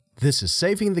This is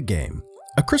Saving the Game,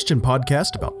 a Christian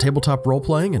podcast about tabletop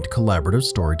role-playing and collaborative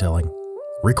storytelling.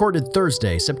 Recorded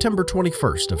Thursday, September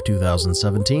 21st of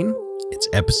 2017. It's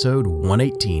episode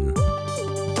 118.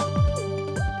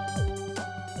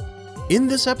 In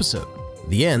this episode,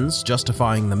 the ends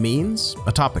justifying the means,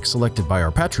 a topic selected by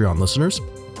our Patreon listeners,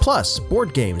 plus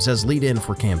board games as lead-in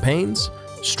for campaigns,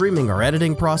 streaming our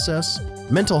editing process,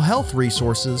 mental health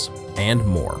resources, and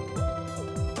more.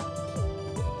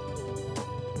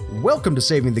 Welcome to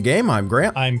Saving the Game. I'm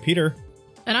Grant. I'm Peter.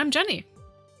 And I'm Jenny.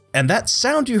 And that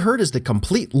sound you heard is the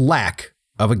complete lack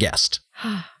of a guest.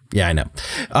 Yeah, I know.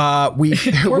 We've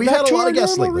had a lot of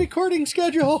guests lately. Recording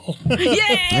schedule.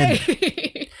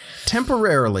 Yay!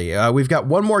 Temporarily, we've got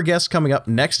one more guest coming up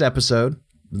next episode.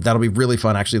 That'll be really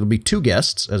fun. Actually, there'll be two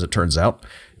guests, as it turns out,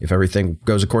 if everything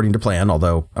goes according to plan,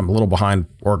 although I'm a little behind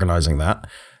organizing that.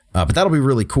 But that'll be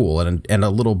really cool and a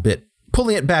little bit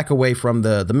pulling it back away from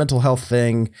the mental health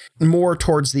thing, more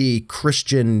towards the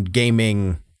Christian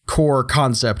gaming core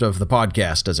concept of the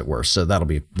podcast, as it were. So that'll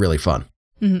be really fun.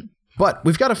 Mm-hmm. But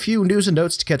we've got a few news and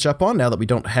notes to catch up on now that we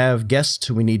don't have guests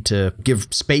who we need to give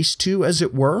space to, as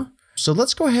it were. So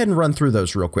let's go ahead and run through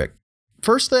those real quick.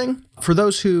 First thing, for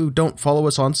those who don't follow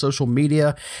us on social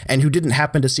media and who didn't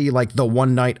happen to see like the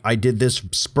one night I did this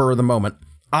spur of the moment,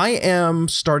 I am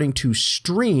starting to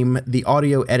stream the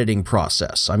audio editing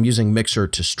process. I'm using Mixer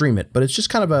to stream it, but it's just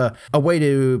kind of a way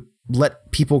to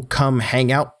let people come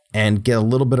hang out and get a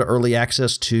little bit of early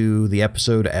access to the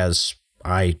episode as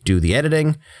I do the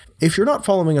editing. If you're not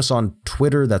following us on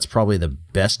Twitter, that's probably the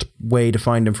best way to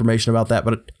find information about that.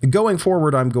 But going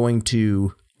forward, I'm going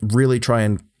to really try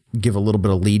and give a little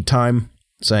bit of lead time,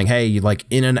 saying, hey, like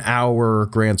in an hour,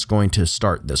 Grant's going to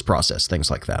start this process,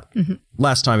 things like that. Mm-hmm.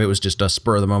 Last time it was just a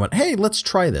spur of the moment, hey, let's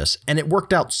try this. And it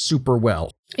worked out super well.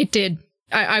 It did.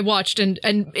 I watched, and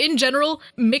in general,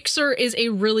 Mixer is a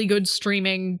really good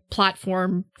streaming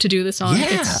platform to do this on.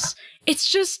 Yeah. It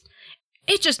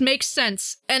just makes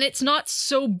sense, and it's not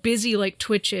so busy like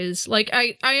Twitch is. Like,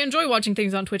 I enjoy watching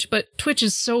things on Twitch, but Twitch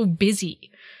is so busy.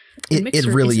 It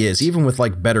really is. Even with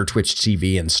like better Twitch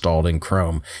TV installed in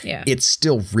Chrome, it's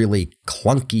still really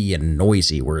clunky and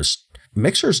noisy, whereas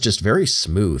Mixer is just very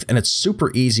smooth, and it's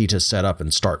super easy to set up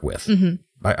and start with. Mm-hmm.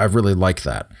 I really like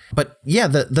that. But yeah,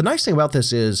 the nice thing about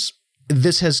this is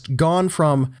this has gone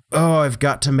from, oh, I've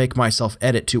got to make myself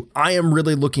edit, to I am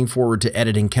really looking forward to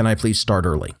editing. Can I please start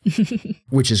early?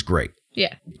 Which is great.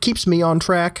 Yeah. Keeps me on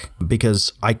track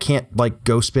because I can't like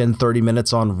go spend 30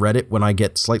 minutes on Reddit when I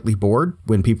get slightly bored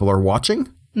when people are watching.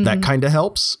 Mm-hmm. That kind of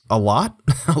helps a lot,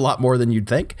 a lot more than you'd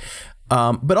think.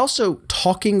 But also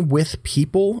talking with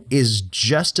people is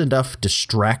just enough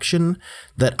distraction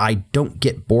that I don't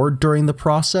get bored during the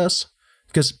process.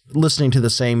 Because listening to the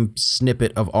same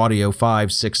snippet of audio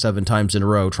 5, 6, 7 times in a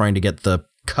row, trying to get the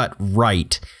cut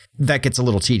right, that gets a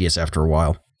little tedious after a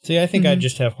while. See, I think I'd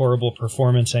just have horrible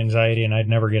performance anxiety and I'd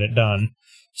never get it done.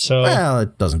 So, well,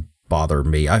 it doesn't bother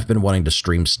me. I've been wanting to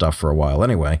stream stuff for a while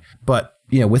anyway. But,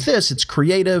 you know, with this, it's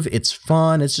creative, it's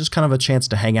fun, it's just kind of a chance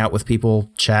to hang out with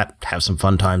people, chat, have some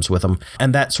fun times with them.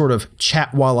 And that sort of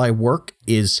chat while I work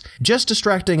is just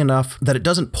distracting enough that it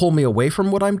doesn't pull me away from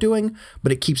what I'm doing,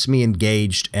 but it keeps me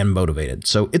engaged and motivated.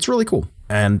 So it's really cool.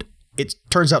 And it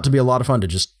turns out to be a lot of fun to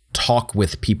just talk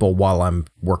with people while I'm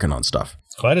working on stuff.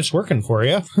 Glad it's working for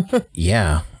you.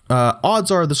 Yeah.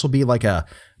 Odds are this will be like a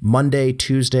Monday,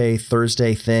 Tuesday,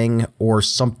 Thursday thing or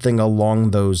something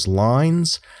along those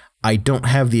lines. I don't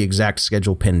have the exact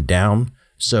schedule pinned down,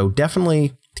 so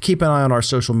definitely keep an eye on our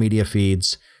social media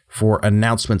feeds for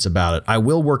announcements about it. I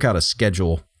will work out a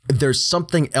schedule. There's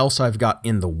something else I've got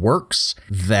in the works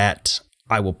that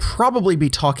I will probably be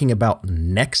talking about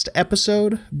next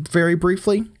episode very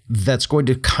briefly. That's going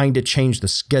to kind of change the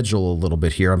schedule a little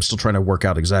bit here. I'm still trying to work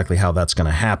out exactly how that's going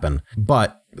to happen,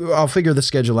 but I'll figure the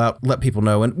schedule out, let people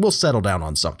know, and we'll settle down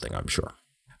on something, I'm sure.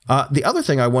 The other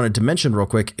thing I wanted to mention real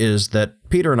quick is that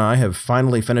Peter and I have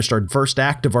finally finished our first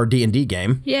act of our D&D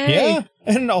game. Yay! Yeah,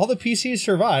 and all the PCs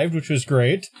survived, which was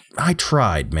great. I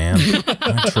tried, man.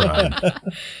 I tried.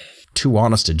 Too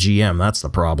honest a GM, that's the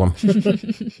problem.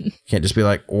 Can't just be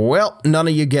like, well, none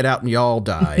of you get out and y'all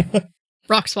die.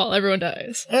 Rocks fall, everyone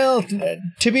dies. Well,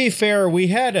 to be fair, we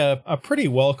had a pretty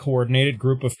well-coordinated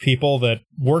group of people that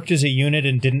worked as a unit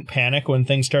and didn't panic when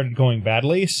things started going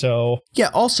badly, so... Yeah,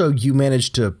 also, you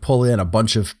managed to pull in a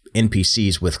bunch of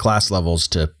NPCs with class levels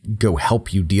to go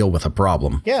help you deal with a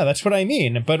problem. Yeah, that's what I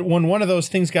mean. But when one of those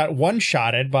things got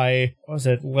one-shotted by, what was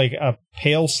it, like a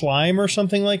pale slime or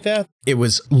something like that? It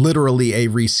was literally a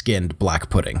reskinned black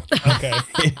pudding. Okay.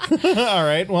 All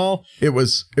right, well... It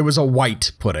was a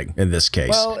white pudding in this case.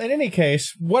 Well, in any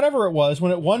case, whatever it was,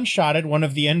 when it one-shotted one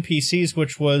of the NPCs,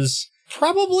 which was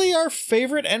probably our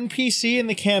favorite NPC in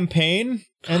the campaign,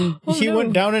 and he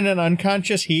went down in an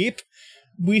unconscious heap,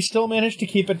 we still managed to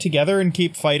keep it together and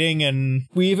keep fighting, and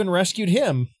we even rescued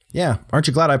him. Yeah, aren't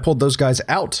you glad I pulled those guys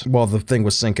out while the thing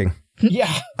was sinking?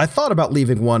 Yeah. I thought about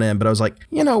leaving one in, but I was like,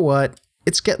 you know what?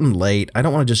 It's getting late. I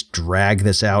don't want to just drag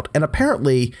this out. And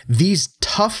apparently, these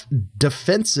tough,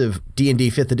 defensive D&D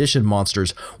 5th edition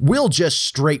monsters will just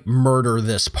straight murder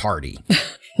this party.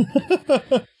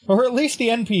 Or at least the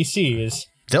NPCs.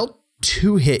 They'll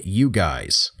two-hit you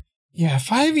guys. Yeah,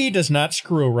 5e does not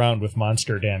screw around with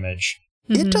monster damage.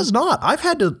 It does not. I've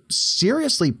had to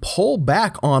seriously pull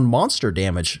back on monster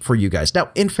damage for you guys. Now,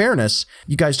 in fairness,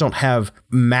 you guys don't have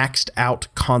maxed out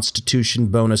constitution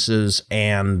bonuses,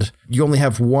 and you only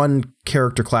have one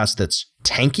character class that's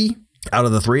tanky. Out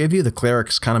of the three of you, the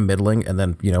cleric's kind of middling, and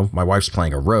then, my wife's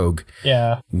playing a rogue.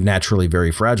 Yeah. Naturally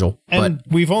very fragile. And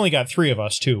we've only got 3 of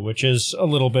us, too, which is a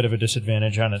little bit of a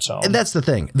disadvantage on its own. And that's the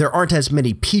thing. There aren't as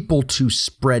many people to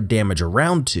spread damage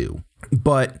around to.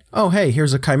 But, oh, hey,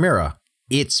 here's a chimera.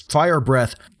 Its fire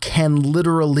breath can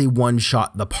literally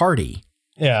one-shot the party.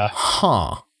 Yeah.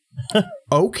 Huh.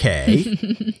 Okay.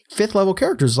 5th level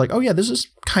characters like, oh yeah, this is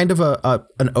kind of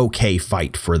an okay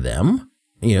fight for them,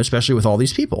 especially with all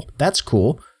these people. That's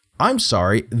cool. I'm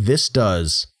sorry, this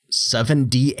does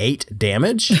 7d8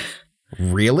 damage?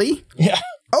 Really? Yeah.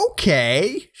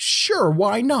 Okay, sure,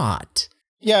 why not?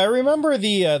 Yeah, I remember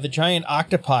the giant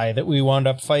octopi that we wound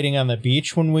up fighting on the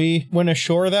beach when we went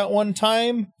ashore that one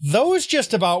time. Those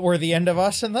just about were the end of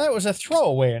us, and that was a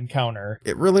throwaway encounter.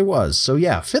 It really was. So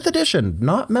yeah, 5th edition,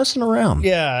 not messing around.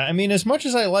 Yeah, I mean, as much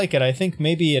as I like it, I think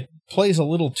maybe it plays a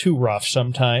little too rough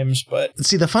sometimes, but...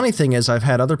 See, the funny thing is I've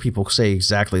had other people say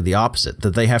exactly the opposite,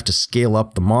 that they have to scale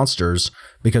up the monsters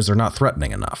because they're not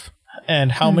threatening enough.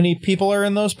 And how many people are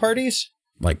in those parties?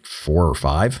 Like 4 or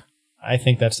 5. I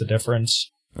think that's the difference.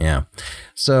 Yeah.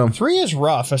 So 3 is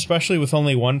rough, especially with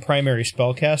only one primary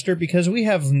spellcaster, because we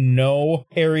have no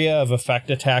area of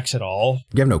effect attacks at all.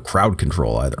 You have no crowd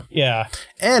control either. Yeah.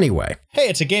 Anyway. Hey,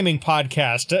 it's a gaming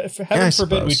podcast. Heaven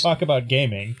forbid we talk about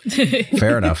gaming.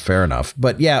 Fair enough.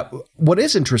 But yeah, what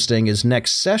is interesting is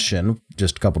next session,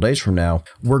 just a couple days from now,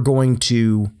 we're going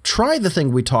to try the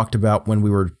thing we talked about when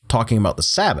we were talking about the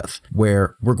Sabbath,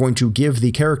 where we're going to give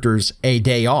the characters a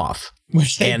day off.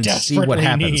 Which they and desperately see what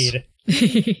happens. need.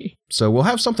 So we'll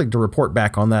have something to report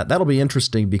back on that. That'll be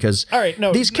interesting because all right,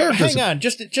 no, these characters... hang on,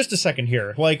 just a second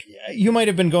here. Like, you might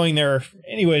have been going there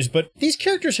anyways, but these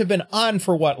characters have been on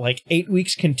for what, like 8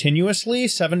 weeks continuously,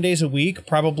 7 days a week,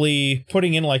 probably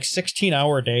putting in like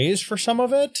 16-hour days for some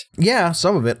of it? Yeah,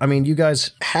 some of it. I mean, you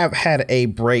guys have had a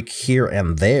break here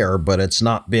and there, but it's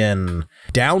not been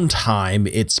downtime.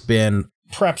 It's been...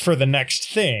 prep for the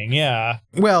next thing, yeah.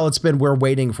 Well, it's been we're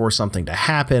waiting for something to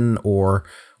happen, or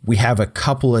we have a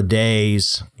couple of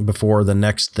days before the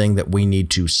next thing that we need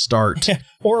to start.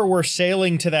 Or we're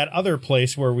sailing to that other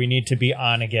place where we need to be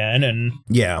on again, and...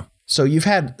 Yeah. So you've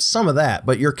had some of that,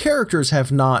 but your characters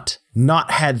have not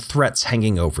had threats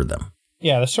hanging over them.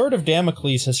 Yeah, the Sword of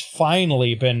Damocles has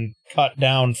finally been cut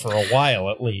down for a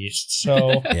while, at least,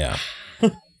 so... Yeah.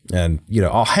 And,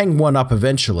 I'll hang one up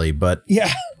eventually, but...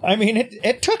 Yeah, I mean,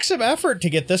 it took some effort to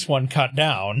get this one cut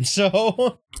down,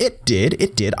 so... It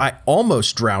did. I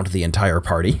almost drowned the entire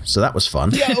party, so that was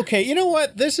fun. Yeah, okay, you know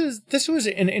what? This was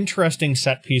an interesting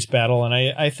set-piece battle, and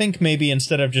I think maybe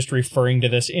instead of just referring to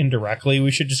this indirectly,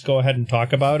 we should just go ahead and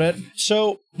talk about it.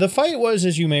 So, the fight was,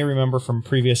 as you may remember from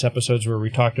previous episodes where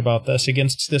we talked about this,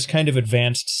 against this kind of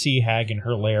advanced sea hag in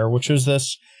her lair, which was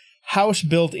this house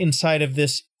built inside of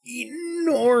this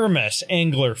enormous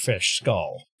anglerfish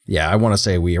skull. Yeah, I want to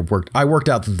say I worked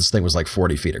out that this thing was like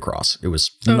 40 feet across. It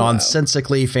was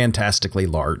nonsensically, fantastically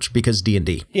large because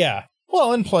D&D. Yeah.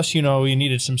 Well, and plus, you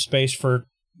needed some space for,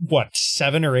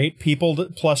 7 or 8 people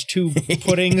plus 2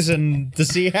 puddings and the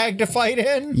sea hag to fight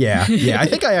in? Yeah. I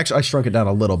think I shrunk it down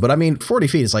a little, but I mean, 40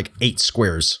 feet is like 8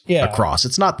 squares across.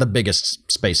 It's not the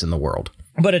biggest space in the world.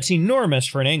 But it's enormous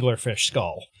for an anglerfish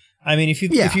skull. I mean, if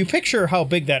you picture how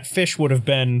big that fish would have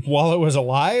been while it was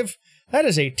alive, that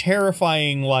is a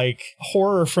terrifying, like,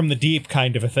 horror from the deep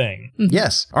kind of a thing.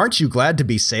 Yes. Aren't you glad to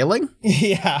be sailing?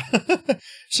 Yeah.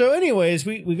 So anyways,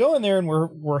 we go in there and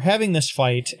we're having this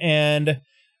fight, and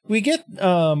we get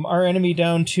our enemy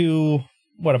down to,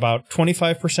 what, about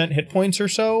 25% hit points or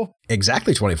so?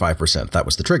 Exactly 25%. That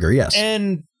was the trigger, yes.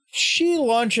 And she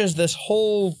launches this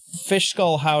whole fish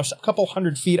skull house a couple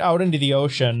 100 feet out into the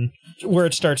ocean where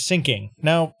it starts sinking.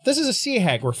 Now, this is a sea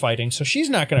hag we're fighting, so she's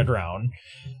not going to drown.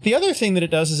 The other thing that it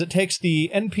does is it takes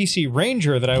the NPC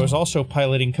ranger that I was also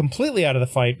piloting completely out of the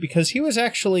fight because he was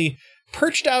actually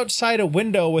perched outside a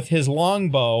window with his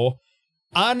longbow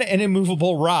on an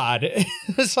immovable rod.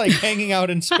 It's like hanging out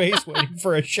in space waiting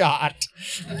for a shot.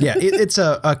 Yeah, it's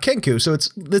a kenku, so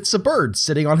it's a bird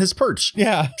sitting on his perch.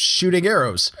 Yeah. Shooting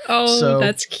arrows. Oh, so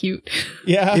that's cute.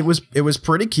 Yeah. It was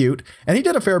pretty cute, and he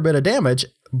did a fair bit of damage,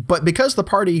 but because the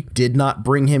party did not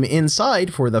bring him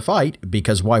inside for the fight,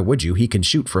 because why would you? He can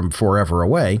shoot from forever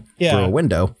away through a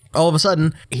window. All of a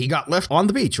sudden, he got left on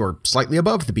the beach or slightly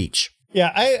above the beach.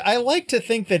 Yeah, I like to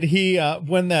think that he,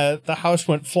 when the house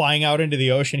went flying out into the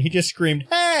ocean, he just screamed,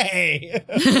 "Hey!"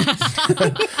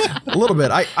 A little bit.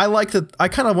 I like that. I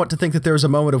kind of want to think that there was a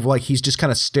moment of like, he's just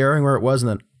kind of staring where it was and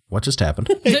then, what just happened?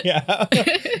 Yeah.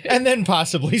 And then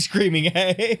possibly screaming,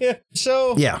 "Hey!"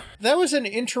 So yeah, that was an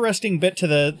interesting bit to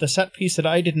the set piece that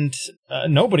I didn't,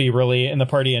 nobody really in the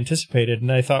party anticipated,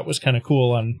 and I thought was kind of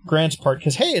cool on Grant's part,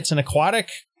 because, hey, it's an aquatic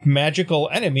magical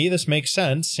enemy. This makes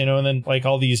sense, you know, and then like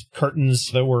all these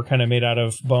curtains that were kind of made out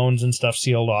of bones and stuff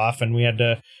sealed off, and we had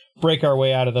to break our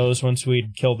way out of those once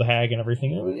we'd killed the hag and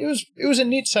everything. It was a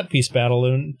neat set piece battle,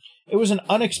 and it was an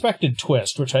unexpected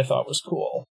twist, which I thought was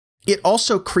cool. It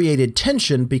also created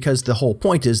tension because the whole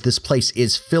point is this place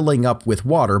is filling up with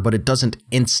water, but it doesn't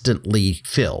instantly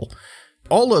fill.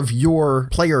 All of your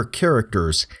player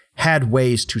characters had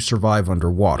ways to survive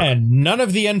underwater. And none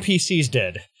of the NPCs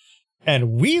did.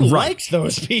 And we liked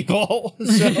those people.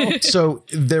 So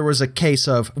there was a case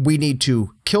of, we need to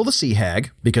kill the sea hag,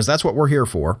 because that's what we're here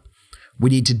for. We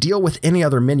need to deal with any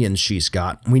other minions she's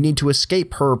got. We need to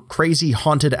escape her crazy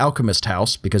haunted alchemist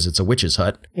house, because it's a witch's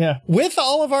hut. Yeah. With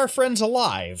all of our friends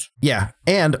alive. Yeah.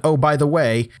 And, oh, by the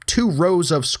way, 2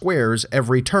 rows of squares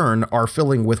every turn are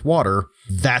filling with water.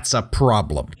 That's a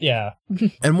problem. Yeah.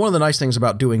 And one of the nice things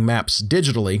about doing maps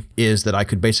digitally is that I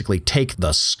could basically take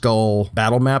the skull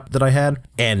battle map that I had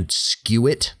and skew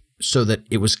it so that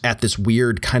it was at this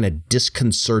weird kind of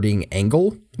disconcerting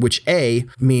angle, which A,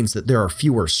 means that there are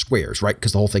fewer squares, right?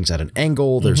 Because the whole thing's at an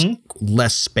angle, there's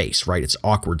less space, right? It's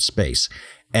awkward space.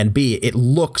 And B, it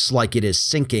looks like it is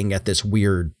sinking at this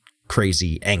weird,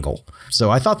 crazy angle.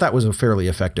 So I thought that was a fairly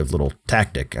effective little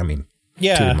tactic. I mean,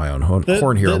 tooting my own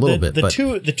horn here a little bit.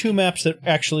 The two maps that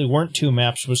actually weren't 2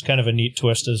 maps was kind of a neat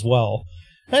twist as well.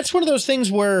 That's one of those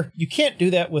things where you can't do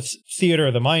that with Theater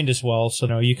of the Mind as well. So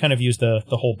no, you kind of use the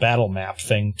whole battle map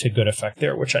thing to good effect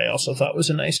there, which I also thought was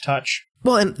a nice touch.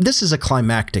 Well, and this is a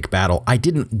climactic battle. I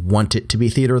didn't want it to be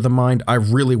Theater of the Mind. I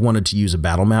really wanted to use a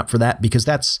battle map for that, because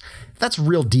that's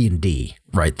real D&D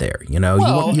right there. You know,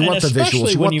 well, you want the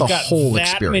visuals, you want the whole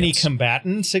experience. That many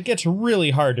combatants, it gets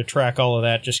really hard to track all of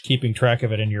that, just keeping track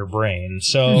of it in your brain.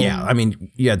 So yeah, I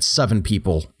mean, you had 7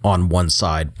 people on one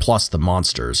side plus the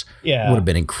monsters. Yeah, it would have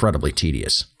been incredibly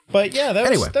tedious. But yeah,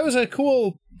 that was a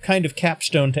cool kind of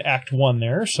capstone to Act 1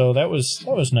 there, so that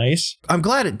was nice. I'm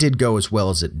glad it did go as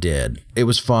well as it did. It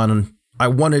was fun. I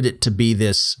wanted it to be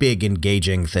this big,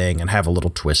 engaging thing and have a little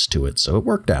twist to it, so it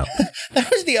worked out. That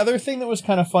was the other thing that was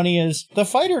kind of funny, is the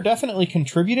fighter definitely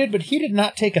contributed, but he did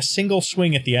not take a single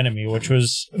swing at the enemy, which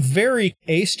was very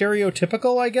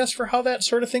stereotypical, I guess, for how that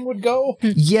sort of thing would go.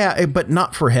 Yeah, but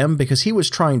not for him, because he was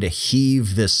trying to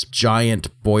heave this giant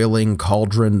boiling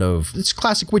cauldron of... It's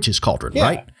classic witch's cauldron,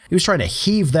 right? He was trying to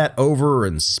heave that over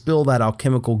and spill that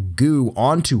alchemical goo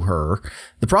onto her.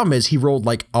 The problem is he rolled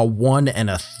like a 1 and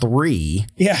a 3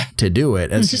 to do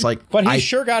it. And it's just like... But he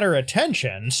sure got her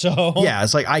attention, so... Yeah,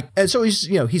 it's like... And so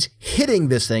he's hitting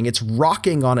this thing. It's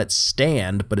rocking on its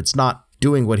stand, but it's not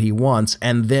doing what he wants.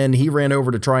 And then he ran over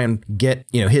to try and get,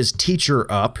 his teacher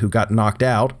up, who got knocked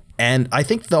out. And I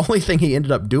think the only thing he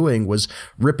ended up doing was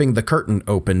ripping the curtain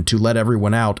open to let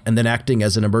everyone out and then acting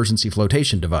as an emergency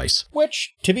flotation device.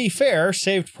 Which, to be fair,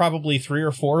 saved probably 3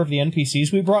 or 4 of the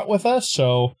NPCs we brought with us,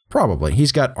 so... Probably.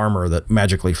 He's got armor that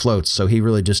magically floats, so he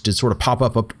really just did sort of pop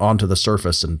up onto the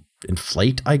surface and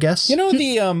inflate, I guess. You know,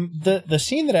 the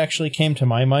scene that actually came to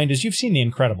my mind is, you've seen The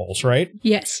Incredibles, right?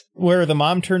 Yes. Where the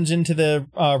mom turns into the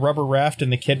rubber raft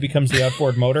and the kid becomes the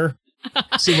outboard motor.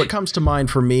 See, what comes to mind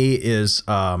for me is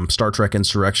Star Trek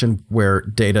Insurrection, where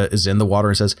Data is in the water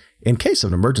and says, "In case of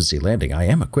an emergency landing, I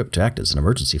am equipped to act as an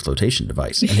emergency flotation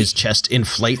device." And his chest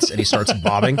inflates and he starts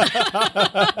bobbing.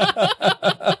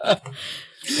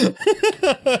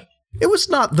 It was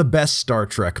not the best Star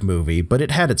Trek movie, but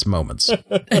it had its moments.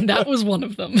 And that was one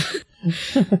of them.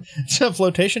 It's a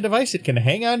flotation device. It can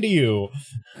hang on to you.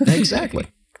 Exactly.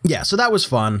 Yeah, so that was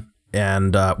fun.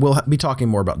 And we'll be talking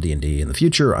more about D&D in the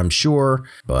future, I'm sure.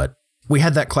 But we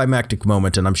had that climactic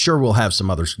moment, and I'm sure we'll have some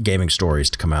other gaming stories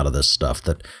to come out of this stuff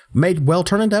that may well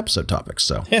turn into episode topics.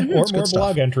 So, or more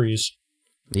blog entries.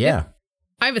 Yeah.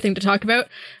 I have a thing to talk about.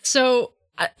 So,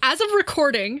 as of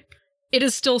recording, it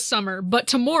is still summer, but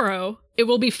tomorrow it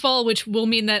will be fall, which will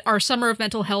mean that our Summer of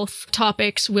Mental Health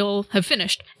topics will have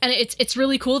finished. And it's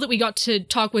really cool that we got to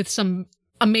talk with some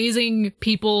amazing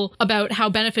people about how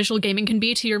beneficial gaming can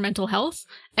be to your mental health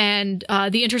and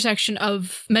the intersection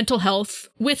of mental health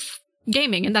with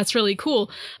gaming, and that's really cool.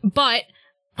 But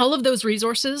all of those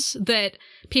resources that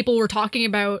people were talking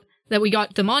about, that we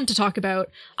got them on to talk about,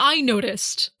 I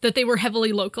noticed that they were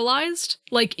heavily localized.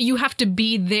 Like, you have to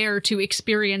be there to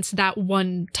experience that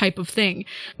one type of thing.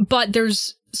 But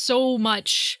there's so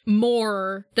much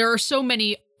more. There are so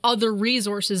many other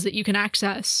resources that you can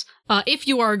access if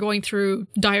you are going through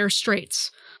dire straits.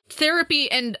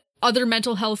 Therapy and other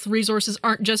mental health resources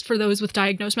aren't just for those with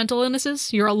diagnosed mental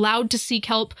illnesses. You're allowed to seek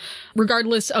help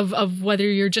regardless of whether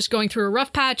you're just going through a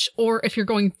rough patch or if you're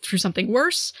going through something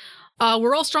worse.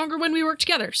 We're all stronger when we work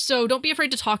together, so don't be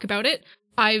afraid to talk about it.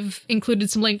 I've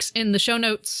included some links in the show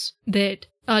notes that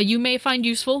you may find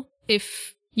useful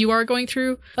if you are going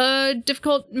through a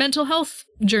difficult mental health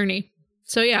journey.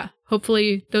 So yeah,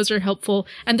 hopefully those are helpful.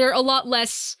 And they're a lot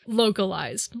less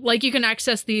localized. Like, you can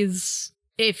access these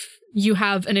if you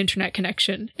have an internet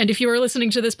connection. And if you are listening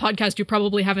to this podcast, you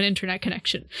probably have an internet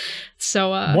connection.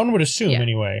 So one would assume,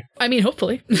 anyway. I mean,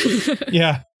 hopefully.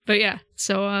 Yeah. But yeah,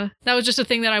 so that was just a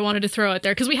thing that I wanted to throw out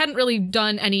there, because we hadn't really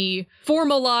done any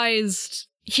formalized,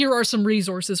 here are some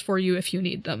resources for you if you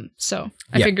need them. So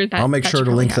I figured that I'll make sure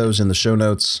to link those in the show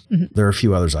notes. Mm-hmm. There are a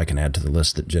few others I can add to the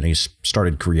list that Jenny's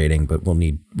started creating, but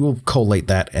we'll collate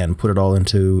that and put it all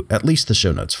into at least the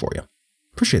show notes for you.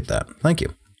 Appreciate that. Thank you.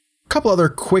 A couple other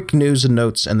quick news and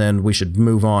notes, and then we should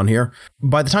move on here.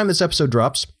 By the time this episode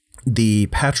drops, the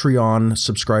Patreon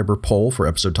subscriber poll for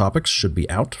episode topics should be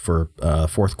out for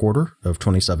fourth quarter of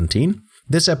 2017.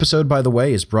 This episode, by the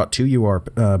way, is brought to you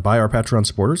by our Patreon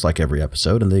supporters, like every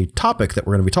episode, and the topic that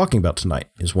we're going to be talking about tonight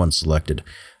is one selected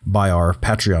by our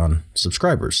Patreon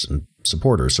subscribers and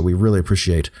supporters, so we really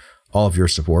appreciate all of your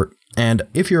support. And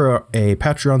if you're a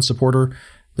Patreon supporter,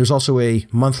 there's also a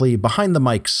monthly Behind the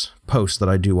Mics post that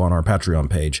I do on our Patreon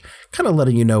page, kind of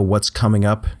letting you know what's coming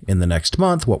up in the next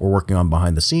month, what we're working on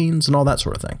behind the scenes, and all that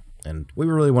sort of thing. And we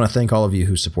really want to thank all of you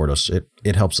who support us.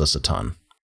 It helps us a ton.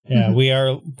 Yeah, we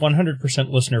are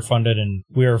 100% listener funded, and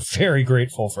we are very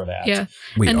grateful for that. Yeah,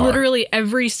 literally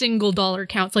every single dollar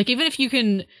counts. Like, even if you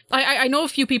can, I know a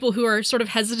few people who are sort of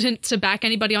hesitant to back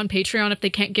anybody on Patreon if they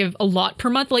can't give a lot per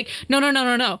month. Like,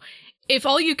 no. If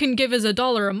all you can give is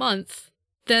 $1 a month,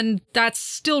 then that's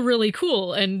still really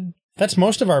cool. And that's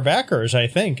most of our backers, I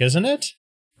think, isn't it?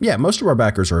 Yeah, most of our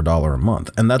backers are $1 a month,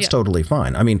 and that's totally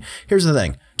fine. I mean, here's the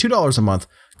thing. $2 a month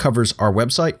covers our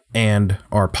website and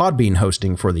our Podbean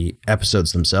hosting for the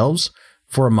episodes themselves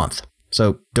for a month.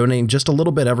 So donating just a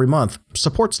little bit every month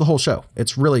supports the whole show.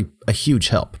 It's really a huge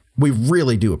help. We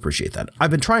really do appreciate that.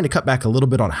 I've been trying to cut back a little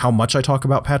bit on how much I talk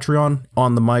about Patreon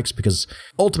on the mics, because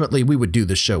ultimately we would do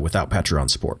this show without Patreon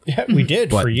support. Yeah, we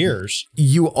did for years.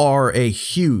 You are a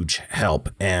huge help,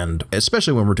 and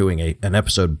especially when we're doing an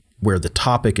episode where the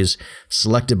topic is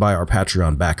selected by our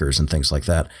Patreon backers and things like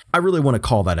that. I really want to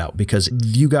call that out, because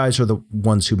you guys are the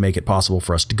ones who make it possible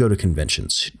for us to go to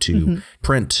conventions, to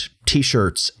print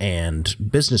t-shirts and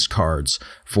business cards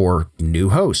for new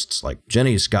hosts. Like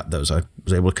Jenny's got those. I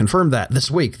was able to confirm that this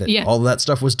week, that all of that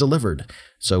stuff was delivered.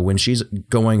 So when she's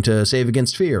going to Save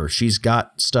Against Fear, she's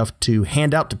got stuff to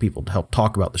hand out to people to help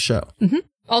talk about the show. Mm-hmm.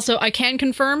 Also, I can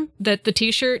confirm that the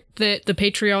t-shirt that the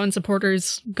Patreon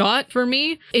supporters got for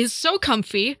me is so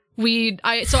comfy.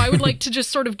 So I would like to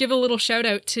just sort of give a little shout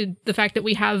out to the fact that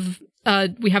we have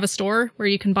a store where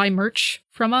you can buy merch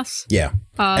from us. Yeah.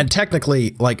 And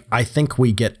technically, like, I think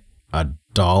we get $1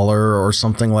 or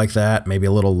something like that, maybe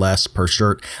a little less per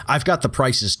shirt. I've got the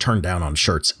prices turned down on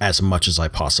shirts as much as I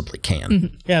possibly can.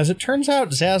 Mm-hmm. Yeah, as it turns out,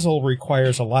 Zazzle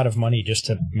requires a lot of money just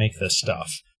to make this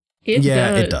stuff.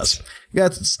 It does. Yeah,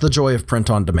 it's the joy of print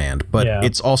on demand, but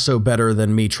it's also better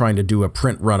than me trying to do a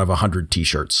print run of 100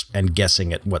 t-shirts and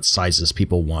guessing at what sizes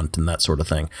people want and that sort of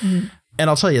thing. Mm-hmm. And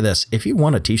I'll tell you this, if you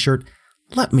want a t-shirt,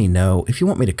 let me know. If you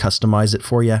want me to customize it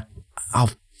for you,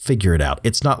 I'll figure it out.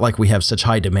 It's not like we have such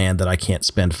high demand that I can't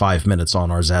spend 5 minutes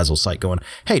on our Zazzle site going,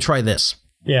 hey, try this.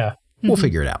 Yeah. We'll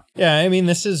figure it out. Yeah, I mean,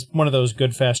 this is one of those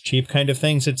good, fast, cheap kind of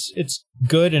things. It's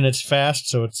good and it's fast,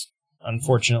 so it's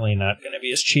unfortunately not going to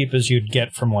be as cheap as you'd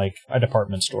get from like a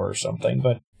department store or something.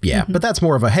 But yeah, but that's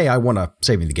more of a, hey, I want a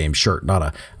Saving the Game shirt, not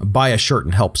a buy a shirt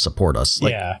and help support us.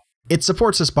 Like, yeah. It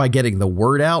supports us by getting the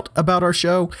word out about our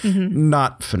show,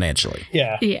 not financially.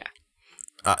 Yeah. Yeah.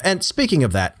 And speaking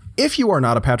of that, if you are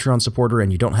not a Patreon supporter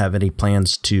and you don't have any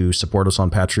plans to support us on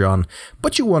Patreon,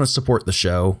 but you want to support the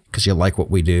show because you like what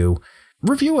we do,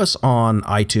 review us on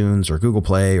iTunes or Google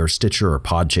Play or Stitcher or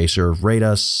Podchaser. Rate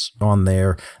us on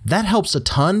there. That helps a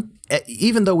ton,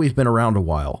 even though we've been around a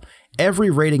while. Every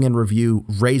rating and review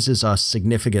raises us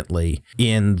significantly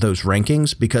in those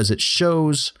rankings because it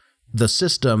shows the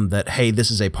system that, hey, this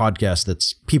is a podcast that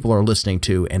people are listening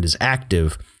to and is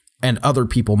active, and other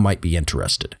people might be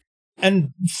interested.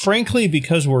 And frankly,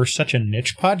 because we're such a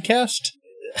niche podcast,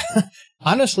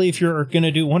 honestly, if you're going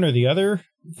to do one or the other,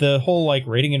 the whole like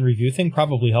rating and review thing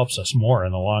probably helps us more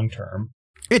in the long term.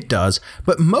 It does.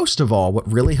 But most of all, what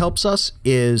really helps us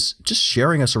is just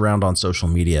sharing us around on social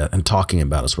media and talking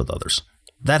about us with others.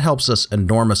 That helps us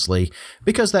enormously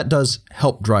because that does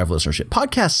help drive listenership.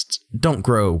 Podcasts don't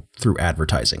grow through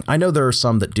advertising. I know there are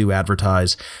some that do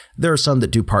advertise. There are some that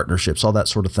do partnerships, all that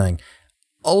sort of thing.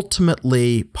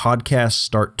 Ultimately, podcasts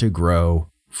start to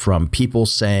grow from people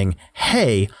saying,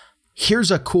 hey, here's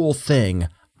a cool thing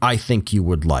I think you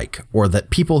would like, or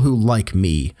that people who like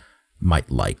me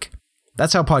might like.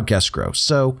 That's how podcasts grow.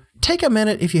 So take a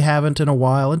minute if you haven't in a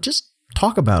while and just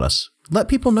talk about us. Let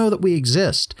people know that we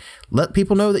exist. Let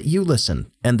people know that you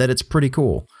listen and that it's pretty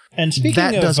cool. And speaking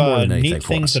that of does more than neat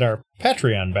things that our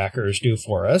Patreon backers do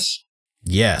for us.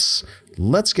 Yes.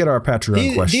 Let's get our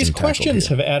Patreon questions. These questions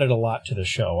have added a lot to the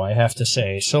show, I have to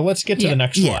say. So let's get to the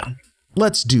next one.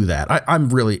 Let's do that.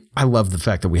 I love the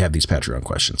fact that we have these Patreon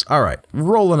questions. All right,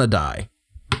 rolling a die.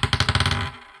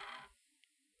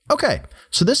 Okay,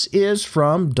 so this is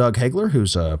from Doug Hagler,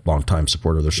 who's a longtime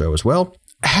supporter of the show as well.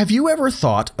 Have you ever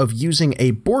thought of using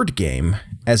a board game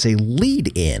as a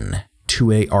lead-in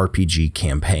to a RPG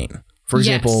campaign? For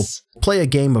example, play a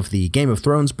game of the Game of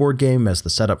Thrones board game as the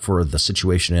setup for the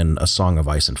situation in A Song of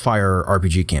Ice and Fire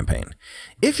RPG campaign.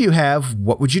 If you have,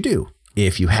 what would you do?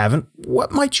 If you haven't,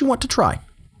 what might you want to try?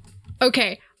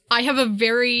 Okay, I have a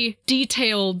very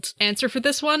detailed answer for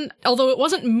this one. Although it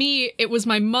wasn't me, it was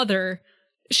my mother.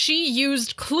 She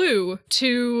used Clue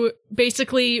to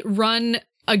basically run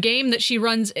a game that she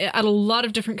runs at a lot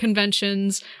of different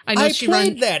conventions. I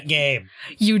played that game.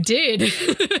 You did.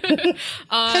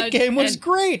 That game was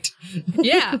great.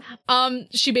 Yeah.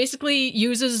 She basically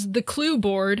uses the Clue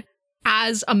board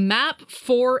as a map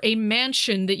for a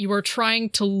mansion that you are trying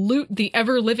to loot the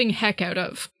ever-living heck out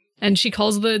of. And she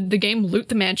calls the game Loot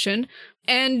the Mansion.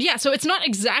 And yeah, so it's not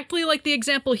exactly like the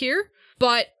example here,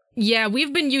 but yeah,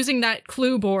 we've been using that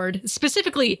Clue board,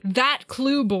 specifically that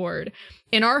Clue board,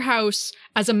 in our house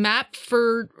as a map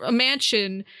for a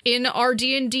mansion in our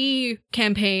D&D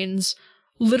campaigns,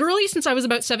 literally since I was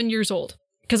about 7 years old.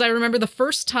 Because I remember the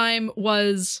first time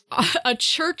was a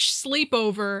church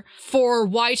sleepover for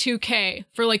Y2K,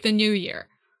 for like the new year.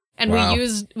 And wow.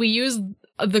 we used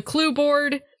the Clue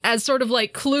board as sort of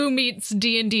like Clue meets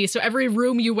D&D. So every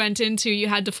room you went into, you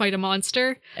had to fight a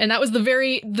monster. And that was the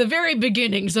very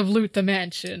beginnings of Loot the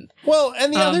Mansion. Well,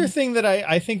 and the other thing that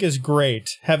I think is great,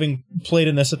 having played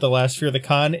in this at the last Fear the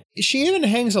Con, she even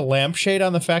hangs a lampshade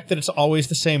on the fact that it's always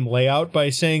the same layout by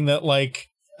saying that, like,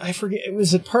 I forget,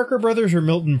 was it Parker Brothers or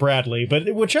Milton Bradley?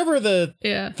 But whichever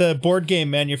the board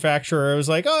game manufacturer was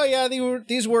like, oh yeah,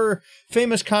 these were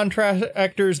famous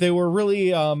contractors. They were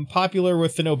really popular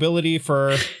with the nobility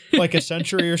for like a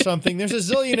century or something. There's a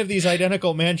zillion of these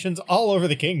identical mansions all over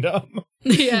the kingdom.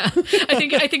 Yeah,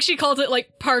 I think she called it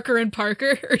like Parker and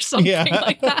Parker or something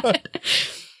like that.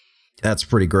 That's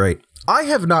pretty great. I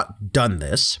have not done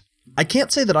this. I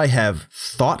can't say that I have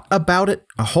thought about it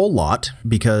a whole lot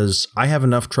because I have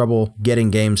enough trouble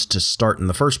getting games to start in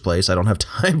the first place. I don't have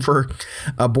time for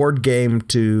a board game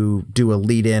to do a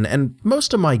lead in, and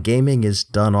most of my gaming is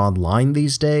done online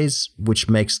these days, which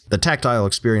makes the tactile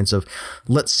experience of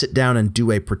let's sit down and do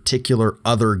a particular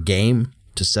other game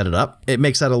to set it up. It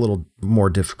makes that a little more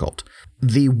difficult.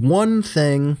 The one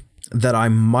thing that I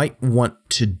might want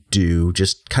to do,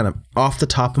 just kind of off the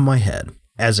top of my head,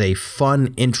 as a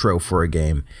fun intro for a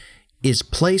game, is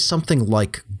play something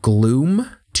like Gloom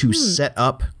to set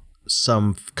up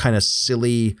some kind of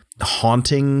silly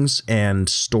hauntings and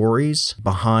stories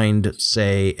behind,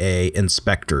 say, a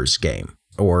Inspector's game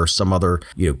or some other,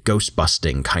 ghost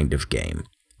busting kind of game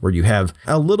where you have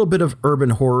a little bit of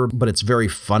urban horror, but it's very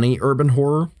funny urban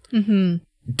horror. Mm-hmm.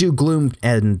 Do Gloom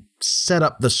and set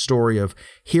up the story of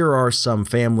here are some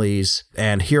families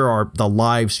and here are the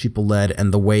lives people led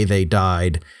and the way they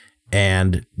died.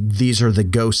 and these are the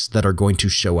ghosts that are going to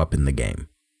show up in the game.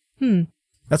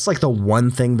 That's like the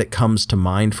one thing that comes to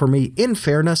mind for me. In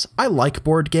fairness, I like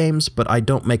board games, but I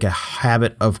don't make a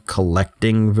habit of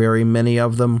collecting very many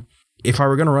of them. If I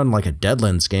were going to run like a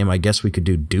Deadlands game, I guess we could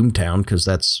do Doomtown, because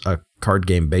that's a card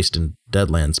game based in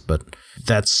Deadlands, but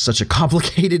that's such a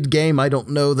complicated game. I don't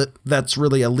know that that's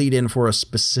really a lead-in for a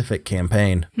specific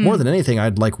campaign. More than anything,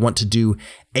 I'd want to do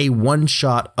a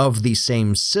one-shot of the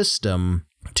same system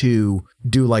to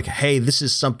do like, hey, this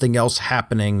is something else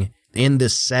happening in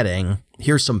this setting.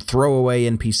 Here's some throwaway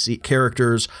NPC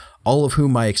characters, all of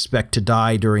whom I expect to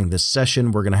die during this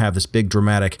session. We're going to have this big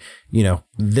dramatic,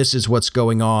 this is what's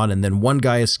going on. And then one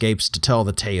guy escapes to tell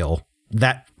the tale.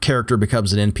 That character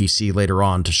becomes an NPC later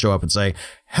on to show up and say,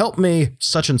 help me,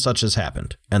 such and such has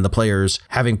happened. And the players,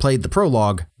 having played the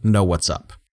prologue, know what's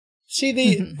up. See,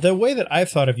 the way that I've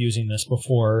thought of using this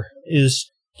before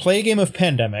is play a game of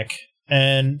Pandemic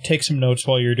and take some notes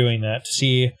while you're doing that to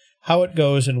see how it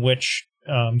goes and which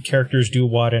characters do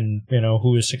what and,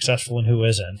 who is successful and who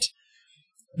isn't.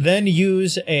 Then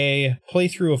use a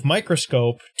playthrough of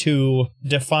Microscope to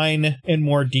define in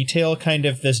more detail kind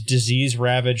of this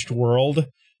disease-ravaged world.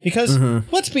 Because,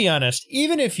 let's be honest,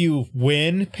 even if you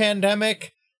win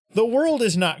Pandemic, the world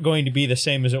is not going to be the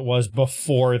same as it was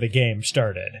before the game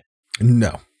started.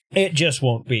 No. It just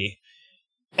won't be.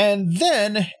 And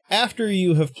then, after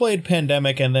you have played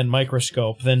Pandemic and then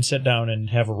Microscope, then sit down and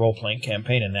have a role-playing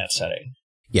campaign in that setting.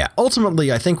 Yeah,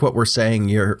 ultimately, I think what we're saying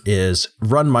here is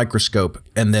run Microscope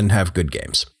and then have good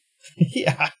games.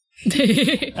 Yeah.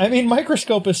 I mean,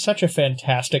 Microscope is such a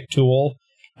fantastic tool.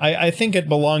 I think it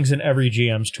belongs in every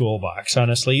GM's toolbox,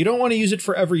 honestly. You don't want to use it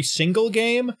for every single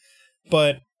game,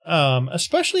 but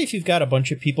especially if you've got a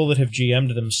bunch of people that have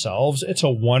GM'd themselves, it's a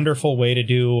wonderful way to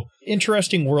do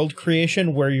interesting world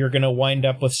creation where you're going to wind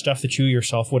up with stuff that you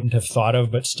yourself wouldn't have thought of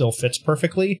but still fits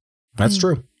perfectly. That's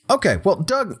true. Okay, well,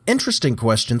 Doug, interesting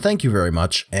question. Thank you very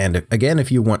much. And again,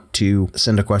 if you want to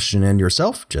send a question in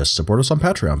yourself, just support us on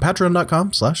Patreon,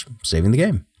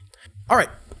 patreon.com/savingthegame. All right,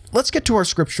 let's get to our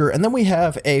scripture, and then we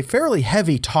have a fairly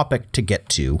heavy topic to get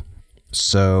to,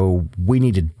 so we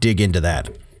need to dig into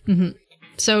that.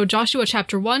 So Joshua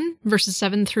chapter 1, verses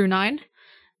 7 through 9.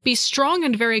 Be strong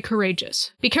and very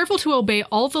courageous. Be careful to obey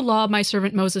all the law my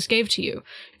servant Moses gave to you.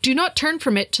 Do not turn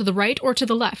from it to the right or to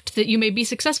the left, that you may be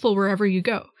successful wherever you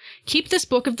go. Keep this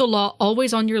book of the law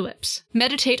always on your lips.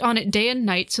 Meditate on it day and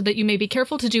night, so that you may be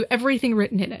careful to do everything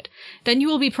written in it. Then you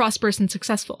will be prosperous and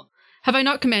successful. Have I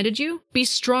not commanded you? Be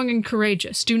strong and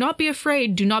courageous. Do not be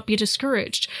afraid, do not be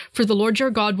discouraged, for the Lord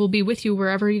your God will be with you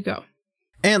wherever you go.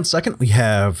 And second, we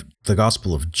have the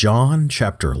Gospel of John,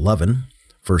 chapter 11,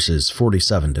 verses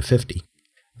 47 to 50.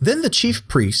 Then the chief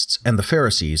priests and the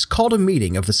Pharisees called a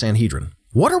meeting of the Sanhedrin.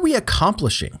 What are we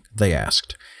accomplishing? They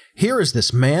asked. Here is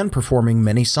this man performing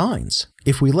many signs.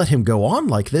 If we let him go on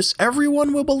like this,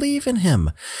 everyone will believe in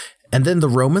him. And then the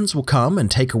Romans will come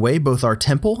and take away both our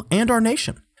temple and our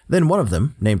nation. Then one of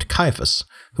them, named Caiaphas,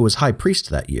 who was high priest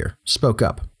that year, spoke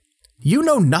up. You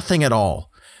know nothing at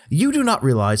all. You do not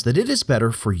realize that it is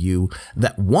better for you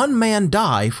that one man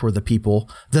die for the people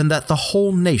than that the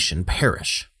whole nation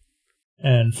perish.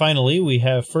 And finally, we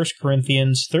have 1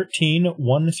 Corinthians 13,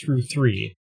 1 through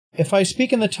 3. If I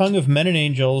speak in the tongue of men and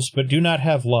angels, but do not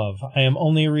have love, I am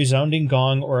only a resounding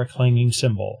gong or a clanging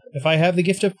cymbal. If I have the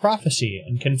gift of prophecy,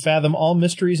 and can fathom all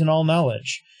mysteries and all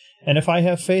knowledge, and if I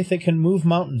have faith that can move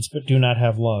mountains, but do not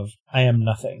have love, I am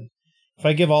nothing. If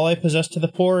I give all I possess to the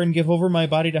poor and give over my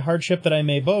body to hardship that I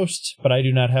may boast, but I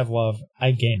do not have love,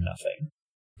 I gain nothing.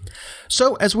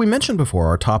 So, as we mentioned before,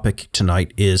 our topic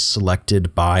tonight is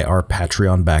selected by our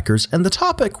Patreon backers, and the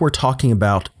topic we're talking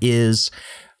about is,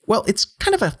 well, it's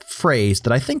kind of a phrase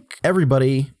that I think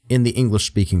everybody in the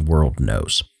English-speaking world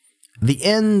knows. The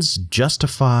ends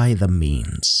justify the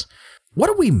means. What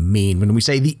do we mean when we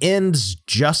say the ends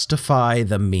justify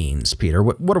the means, Peter?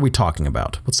 What are we talking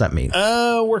about? What's that mean?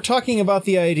 We're talking about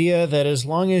the idea that as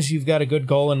long as you've got a good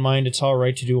goal in mind, it's all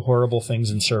right to do horrible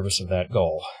things in service of that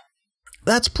goal.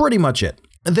 That's pretty much it.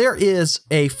 There is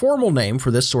a formal name for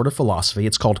this sort of philosophy.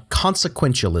 It's called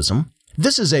consequentialism.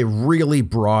 This is a really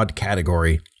broad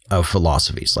category of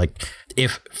philosophies. Like,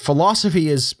 if philosophy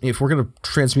is, if we're going to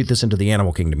transmute this into the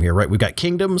animal kingdom here, right? We've got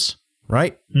kingdoms,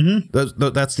 right? Mm-hmm.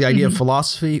 That's the idea of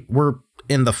philosophy. We're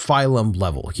in the phylum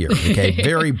level here, okay?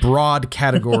 Very broad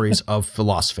categories of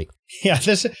philosophy. Yeah,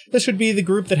 this would be the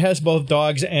group that has both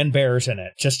dogs and bears in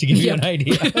it, just to give you an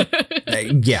idea.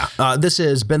 This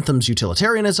is Bentham's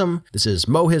utilitarianism. This is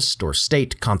mohist or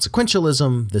state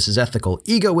consequentialism. This is ethical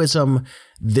egoism.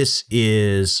 This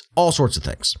is all sorts of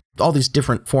things. All these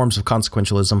different forms of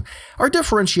consequentialism are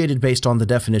differentiated based on the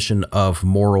definition of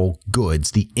moral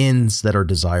goods, the ends that are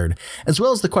desired, as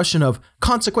well as the question of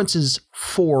consequences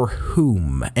for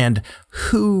whom and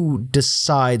who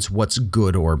decides what's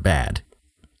good or bad.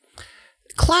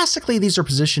 Classically, these are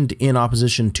positioned in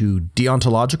opposition to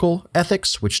deontological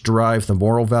ethics, which derive the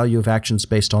moral value of actions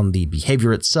based on the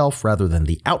behavior itself rather than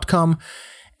the outcome,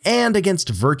 and against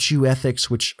virtue ethics,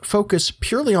 which focus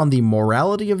purely on the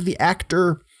morality of the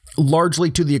actor, largely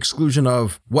to the exclusion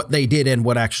of what they did and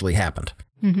what actually happened.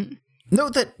 Mm-hmm.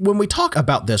 Note that when we talk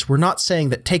about this, we're not saying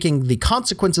that taking the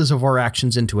consequences of our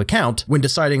actions into account when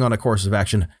deciding on a course of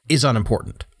action is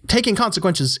unimportant. Taking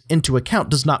consequences into account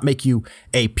does not make you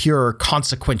a pure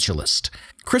consequentialist.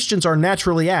 Christians are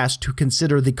naturally asked to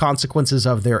consider the consequences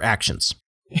of their actions.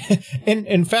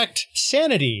 In fact,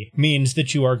 sanity means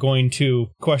that you are going to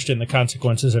question the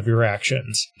consequences of your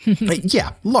actions.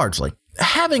 Yeah, largely.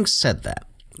 Having said that,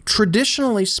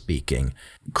 traditionally speaking,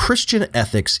 Christian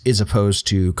ethics is opposed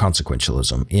to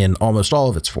consequentialism in almost all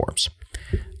of its forms.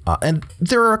 And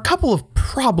there are a couple of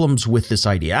problems with this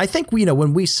idea. I think,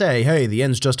 when we say, hey, the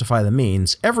ends justify the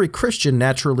means, every Christian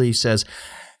naturally says,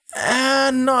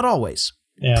 not always.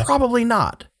 Yeah. Probably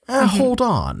not. Hold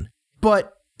on.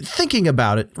 But thinking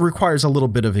about it requires a little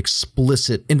bit of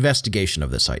explicit investigation of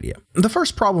this idea. The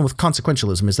first problem with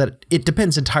consequentialism is that it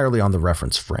depends entirely on the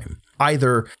reference frame.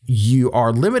 Either you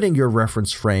are limiting your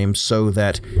reference frame so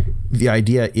that the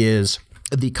idea is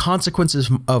the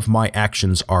consequences of my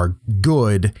actions are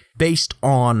good based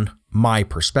on my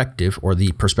perspective or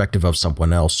the perspective of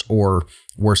someone else, or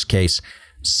worst case,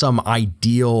 some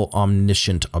ideal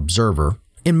omniscient observer.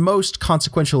 In most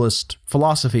consequentialist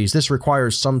philosophies, this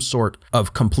requires some sort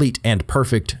of complete and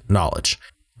perfect knowledge.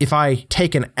 If I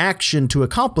take an action to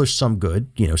accomplish some good,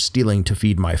 stealing to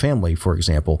feed my family, for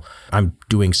example, I'm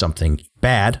doing something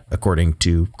bad according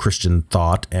to Christian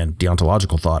thought and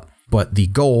deontological thought, but the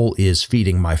goal is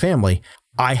feeding my family.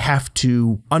 I have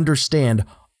to understand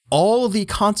all the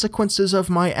consequences of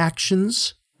my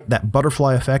actions, that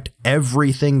butterfly effect,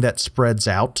 everything that spreads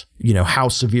out. How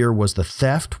severe was the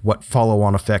theft? What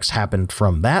follow-on effects happened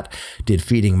from that? Did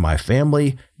feeding my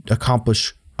family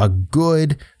accomplish a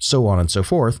good? So on and so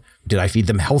forth. Did I feed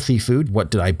them healthy food? What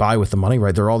did I buy with the money?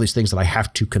 Right? There are all these things that I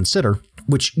have to consider,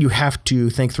 which you have to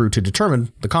think through to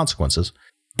determine the consequences.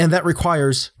 And that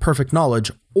requires perfect knowledge,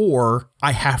 or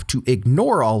I have to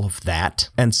ignore all of that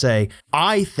and say,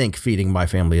 I think feeding my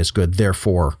family is good,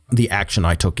 therefore the action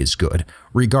I took is good,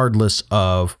 regardless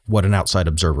of what an outside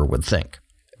observer would think.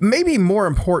 Maybe more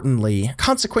importantly,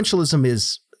 consequentialism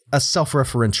is a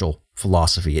self-referential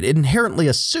philosophy. It inherently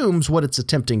assumes what it's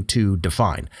attempting to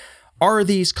define. Are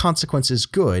these consequences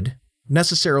good?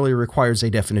 Necessarily requires a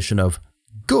definition of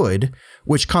good,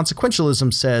 which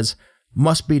consequentialism says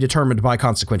must be determined by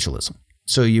consequentialism.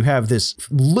 So you have this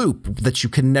loop that you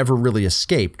can never really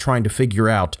escape, trying to figure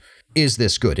out, is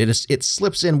this good? It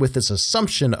slips in with this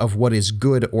assumption of what is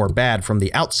good or bad from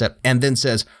the outset, and then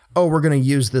says, oh, we're going to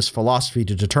use this philosophy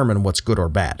to determine what's good or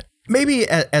bad. Maybe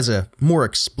as a more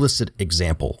explicit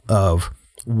example of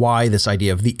why this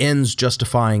idea of the ends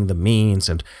justifying the means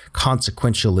and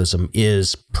consequentialism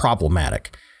is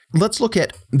problematic, let's look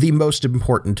at the most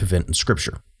important event in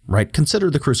Scripture. Right?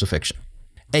 Consider the crucifixion.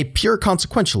 A pure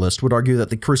consequentialist would argue that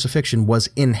the crucifixion was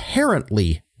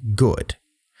inherently good.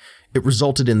 It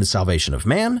resulted in the salvation of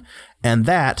man, and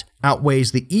that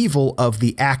outweighs the evil of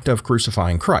the act of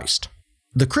crucifying Christ.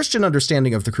 The Christian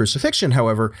understanding of the crucifixion,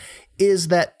 however, is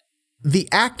that the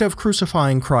act of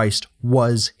crucifying Christ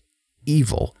was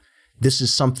evil. This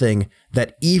is something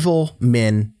that evil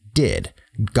men did.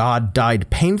 God died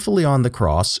painfully on the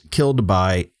cross, killed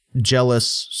by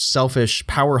jealous, selfish,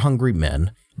 power-hungry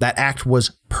men. That act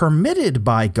was permitted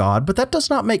by God, but that does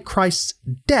not make Christ's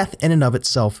death in and of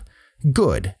itself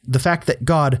good. The fact that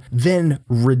God then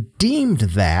redeemed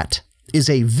that is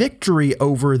a victory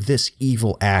over this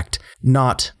evil act,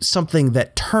 not something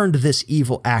that turned this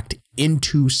evil act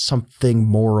into something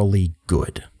morally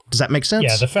good. Does that make sense?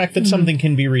 Yeah, the fact that something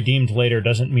can be redeemed later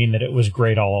doesn't mean that it was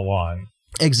great all along.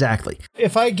 Exactly.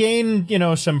 If I gain,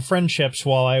 some friendships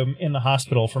while I'm in the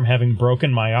hospital from having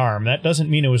broken my arm, that doesn't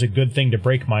mean it was a good thing to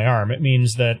break my arm. It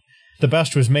means that the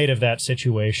best was made of that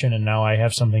situation, and now I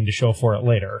have something to show for it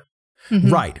later. Mm-hmm.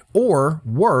 Right. Or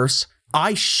worse,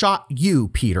 I shot you,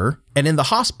 Peter, and in the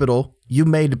hospital, you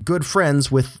made good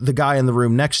friends with the guy in the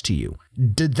room next to you.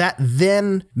 Did that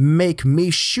then make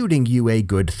me shooting you a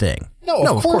good thing?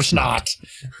 No, of course not.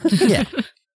 Yeah.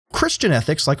 Christian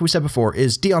ethics, like we said before,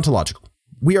 is deontological.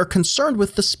 We are concerned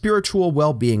with the spiritual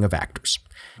well-being of actors.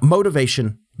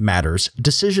 Motivation matters.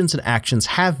 Decisions and actions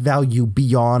have value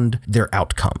beyond their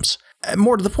outcomes.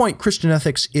 More to the point, Christian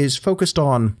ethics is focused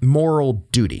on moral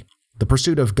duty, the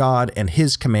pursuit of God and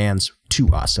his commands to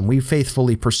us. And we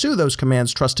faithfully pursue those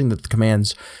commands, trusting that the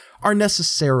commands are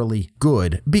necessarily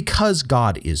good because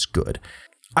God is good.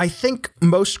 I think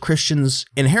most Christians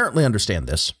inherently understand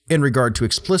this in regard to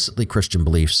explicitly Christian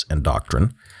beliefs and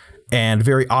doctrine, and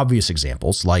very obvious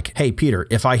examples like, hey, Peter,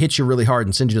 if I hit you really hard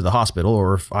and send you to the hospital,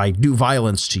 or if I do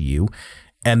violence to you,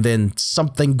 and then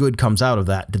something good comes out of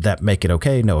that, did that make it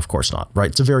okay? No, of course not,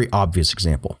 right? It's a very obvious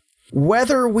example.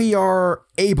 Whether we are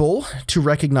able to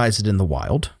recognize it in the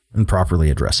wild and properly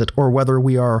address it, or whether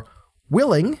we are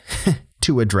willing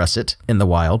to address it in the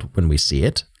wild when we see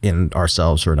it in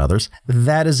ourselves or in others,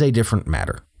 that is a different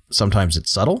matter. Sometimes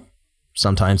it's subtle.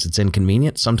 Sometimes it's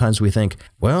inconvenient. Sometimes we think,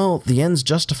 well, the ends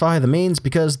justify the means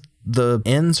because the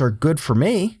ends are good for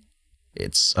me.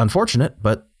 It's unfortunate,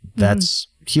 but that's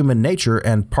human nature,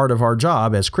 and part of our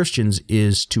job as Christians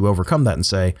is to overcome that and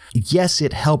say, yes,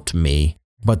 it helped me,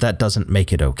 but that doesn't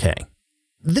make it okay.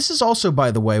 This is also,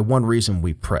 by the way, one reason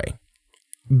we pray.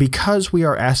 Because we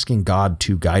are asking God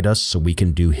to guide us so we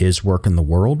can do his work in the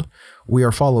world, we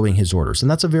are following his orders. And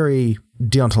that's a very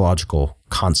deontological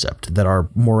concept, that our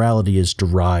morality is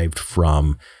derived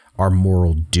from our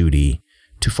moral duty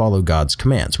to follow God's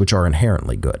commands, which are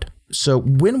inherently good. So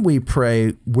when we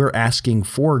pray, we're asking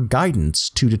for guidance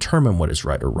to determine what is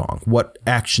right or wrong. What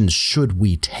actions should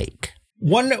we take?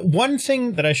 One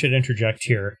thing that I should interject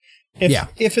here.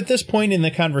 If at this point in the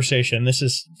conversation, this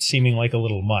is seeming like a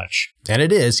little much. And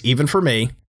it is, even for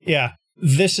me. Yeah.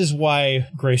 This is why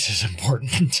grace is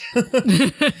important.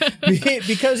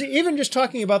 Because even just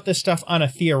talking about this stuff on a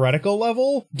theoretical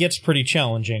level gets pretty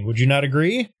challenging. Would you not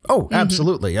agree? Oh,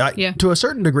 absolutely. To a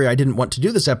certain degree, I didn't want to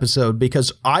do this episode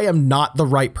because I am not the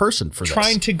right person for this.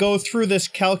 Trying to go through this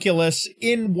calculus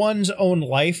in one's own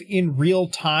life in real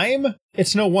time,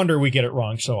 it's no wonder we get it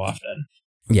wrong so often.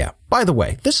 Yeah. By the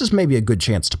way, this is maybe a good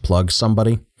chance to plug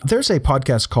somebody. There's a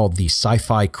podcast called The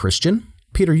Sci-Fi Christian.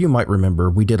 Peter, you might remember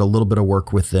we did a little bit of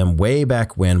work with them way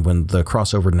back when the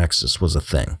crossover nexus was a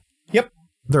thing. Yep.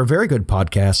 They're a very good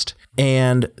podcast,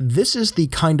 and this is the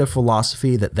kind of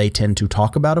philosophy that they tend to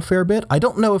talk about a fair bit. I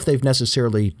don't know if they've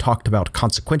necessarily talked about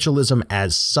consequentialism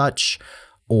as such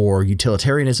or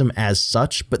utilitarianism as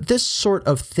such, but this sort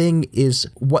of thing is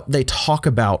what they talk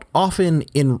about, often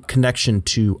in connection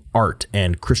to art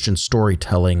and Christian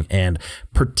storytelling and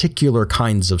particular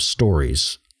kinds of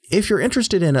stories. If you're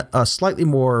interested in a slightly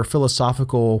more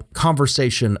philosophical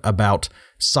conversation about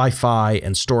sci-fi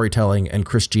and storytelling and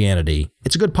Christianity,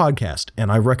 it's a good podcast,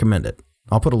 and I recommend it.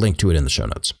 I'll put a link to it in the show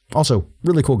notes. Also,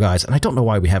 really cool guys, and I don't know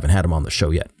why we haven't had them on the show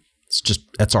yet.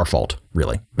 That's our fault,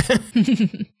 really.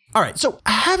 All right, so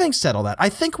having said all that, I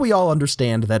think we all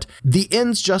understand that the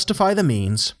ends justify the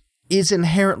means is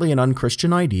inherently an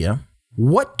unchristian idea.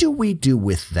 What do we do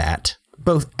with that,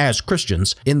 both as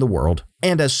Christians in the world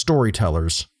and as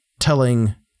storytellers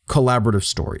telling collaborative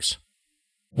stories?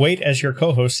 Wait as your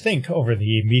co-hosts think over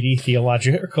the meaty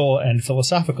theological and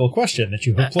philosophical question that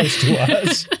you have posed to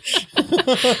us.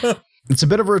 It's a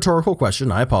bit of a rhetorical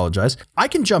question. I apologize. I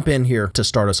can jump in here to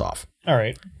start us off. All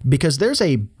right. Because there's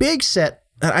a big set,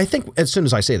 and I think as soon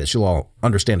as I say this, you'll all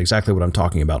understand exactly what I'm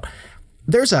talking about.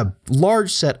 There's a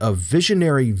large set of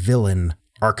visionary villain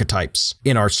archetypes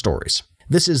in our stories.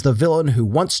 This is the villain who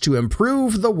wants to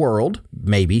improve the world,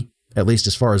 maybe, at least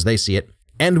as far as they see it,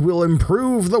 and will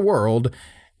improve the world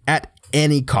at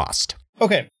any cost.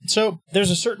 Okay, so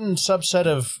there's a certain subset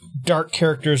of dark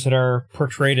characters that are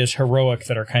portrayed as heroic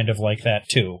that are kind of like that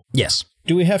too. Yes.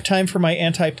 Do we have time for my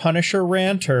anti-Punisher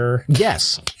rant, or?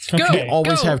 Yes. Okay. Go.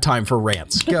 Always have time for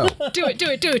rants. Go. Do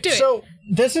it. So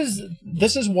this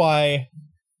is why,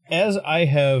 as I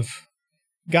have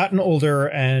gotten older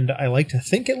and I like to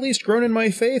think at least grown in my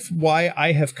faith, why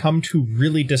I have come to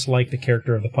really dislike the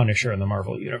character of the Punisher in the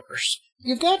Marvel Universe.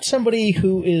 You've got somebody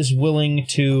who is willing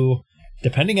to,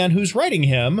 depending on who's writing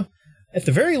him, at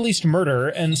the very least murder,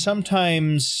 and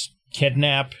sometimes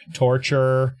kidnap,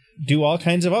 torture, do all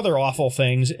kinds of other awful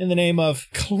things in the name of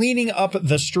cleaning up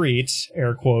the streets,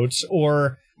 air quotes,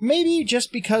 or maybe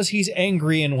just because he's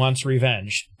angry and wants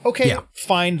revenge. Okay, yeah.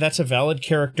 Fine, that's a valid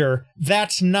character.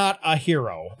 That's not a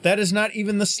hero. That is not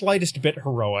even the slightest bit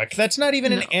heroic. That's not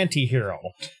even an anti-hero.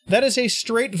 That is a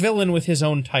straight villain with his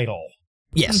own title.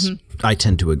 Yes, I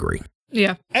tend to agree.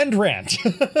 Yeah. End rant.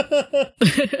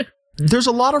 There's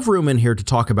a lot of room in here to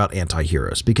talk about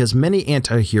anti-heroes, because many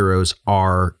anti-heroes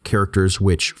are characters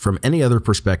which, from any other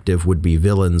perspective, would be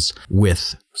villains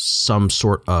with some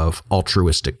sort of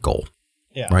altruistic goal.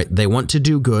 Yeah. Right? They want to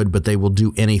do good, but they will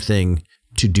do anything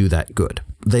to do that good.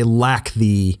 They lack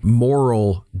the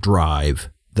moral drive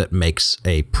that makes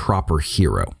a proper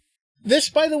hero. This,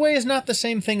 by the way, is not the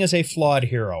same thing as a flawed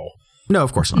hero. No,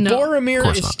 of course not. No.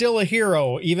 Boromir is still a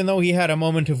hero, even though he had a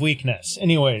moment of weakness.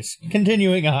 Anyways,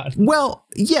 continuing on. Well,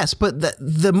 yes, but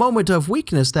the moment of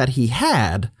weakness that he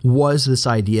had was this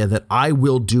idea that I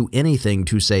will do anything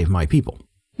to save my people.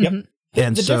 Yep.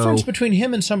 And the so, difference between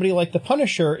him and somebody like the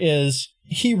Punisher is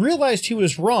he realized he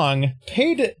was wrong,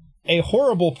 paid a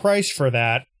horrible price for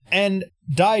that, and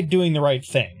died doing the right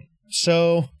thing.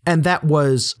 So... And that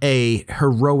was a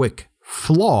heroic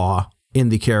flaw in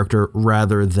the character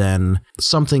rather than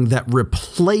something that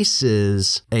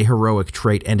replaces a heroic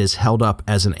trait and is held up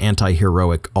as an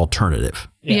anti-heroic alternative.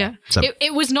 Yeah. So-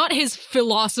 It was not his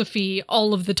philosophy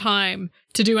all of the time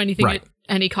to do anything Right. at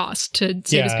any cost to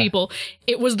save his people.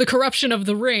 It was the corruption of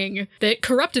the ring that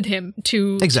corrupted him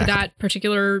to that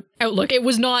particular outlook. It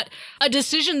was not a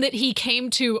decision that he came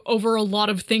to over a lot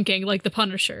of thinking like the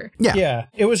Punisher. Yeah.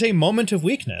 It was a moment of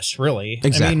weakness, really.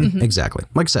 Exactly. I mean, Exactly.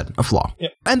 Like I said, a flaw.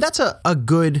 Yep. And that's a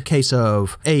good case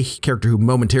of a character who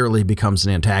momentarily becomes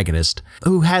an antagonist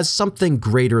who has something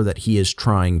greater that he is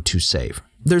trying to save.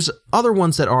 There's other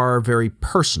ones that are very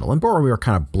personal, and Boromir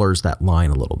kind of blurs that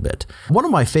line a little bit. One of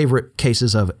my favorite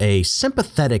cases of a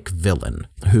sympathetic villain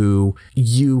who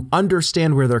you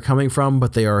understand where they're coming from,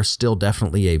 but they are still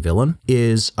definitely a villain,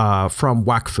 is from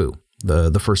Wakfu,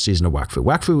 the first season of Wakfu.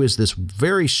 Wakfu is this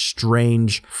very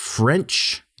strange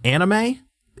French anime.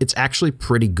 It's actually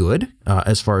pretty good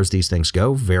as far as these things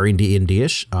go, very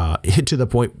D&D-ish, to the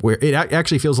point where it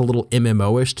actually feels a little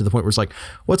MMO-ish, to the point where it's like,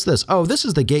 what's this? Oh, this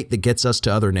is the gate that gets us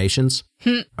to other nations.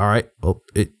 All right. Well,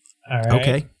 all right.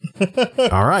 Okay.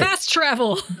 All right. Fast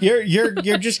travel. You're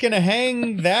just going to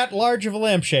hang that large of a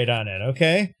lampshade on it,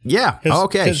 okay? Yeah.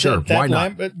 Okay, sure. Why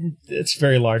not? It's a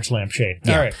very large lampshade.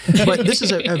 Yeah. All right. But this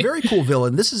is a very cool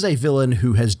villain. This is a villain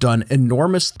who has done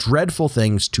enormous, dreadful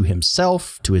things to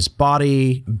himself, to his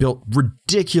body, built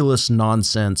ridiculous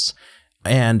nonsense,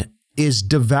 and is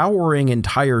devouring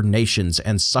entire nations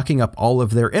and sucking up all of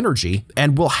their energy,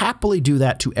 and will happily do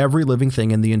that to every living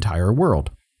thing in the entire world.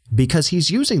 Because he's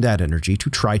using that energy to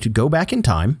try to go back in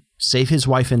time, save his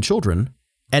wife and children,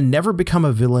 and never become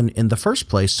a villain in the first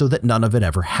place so that none of it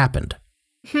ever happened.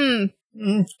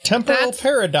 Temporal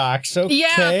paradox, okay.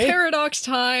 Yeah, paradox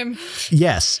time.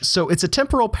 Yes, so it's a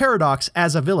temporal paradox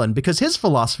as a villain, because his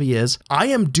philosophy is, I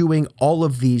am doing all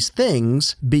of these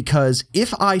things because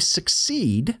if I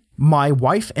succeed, my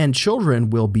wife and children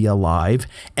will be alive,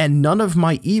 and none of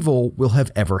my evil will have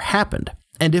ever happened.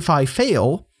 And if I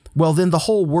fail, well, then the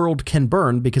whole world can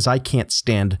burn because I can't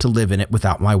stand to live in it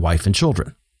without my wife and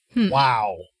children.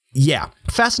 Wow. Yeah.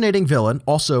 Fascinating villain.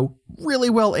 Also really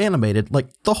well animated. Like,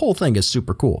 the whole thing is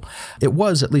super cool. It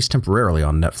was, at least temporarily,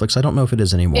 on Netflix. I don't know if it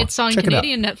is anymore. It's on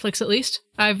Canadian Netflix, at least.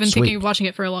 I've been thinking of watching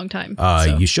it for a long time.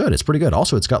 You should. It's pretty good.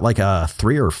 Also, it's got like a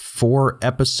 3 or 4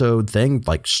 episode thing,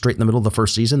 like straight in the middle of the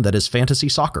first season, that is fantasy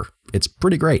soccer. It's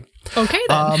pretty great. Okay,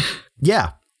 then.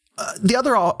 Yeah. The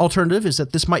other alternative is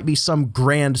that this might be some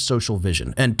grand social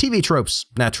vision, and TV tropes,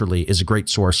 naturally, is a great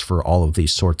source for all of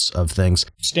these sorts of things.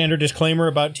 Standard disclaimer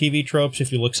about TV tropes: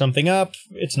 if you look something up,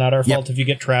 it's not our fault if you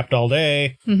get trapped all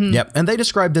day. Yep, and they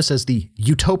describe this as the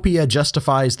utopia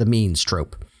justifies the means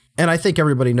trope. And I think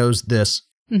everybody knows this.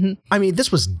 I mean,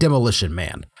 this was Demolition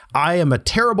Man. I am a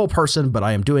terrible person, but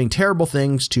I am doing terrible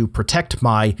things to protect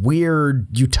my weird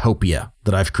utopia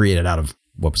that I've created out of,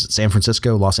 what was it, San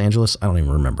Francisco, Los Angeles? I don't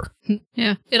even remember.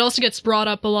 Yeah. It also gets brought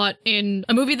up a lot in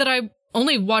a movie that I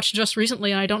only watched just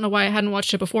recently, and I don't know why I hadn't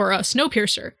watched it before,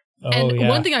 Snowpiercer.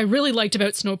 One thing I really liked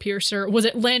about Snowpiercer was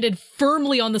it landed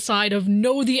firmly on the side of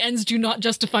no, the ends do not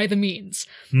justify the means.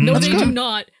 No, they do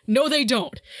not. No, they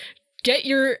don't. Get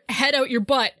your head out your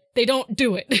butt. They don't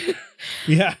do it.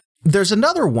 Yeah. There's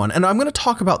another one, and I'm going to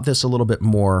talk about this a little bit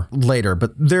more later,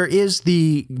 but there is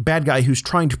the bad guy who's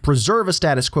trying to preserve a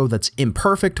status quo that's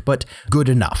imperfect, but good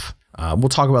enough. We'll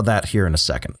talk about that here in a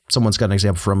second. Someone's got an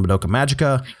example from Madoka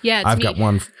Magica. Yeah, I've got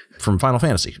one from Final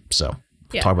Fantasy, so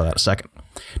we'll talk about that in a second.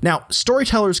 Now,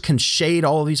 storytellers can shade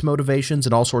all of these motivations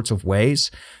in all sorts of ways.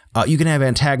 You can have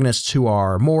antagonists who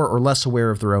are more or less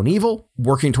aware of their own evil,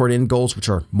 working toward end goals which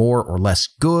are more or less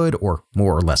good, or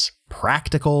more or less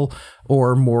practical,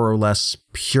 or more or less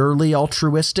purely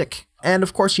altruistic. And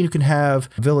of course, you can have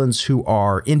villains who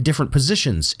are in different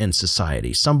positions in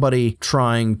society. Somebody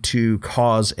trying to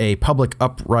cause a public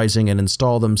uprising and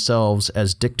install themselves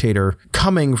as dictator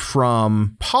coming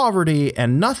from poverty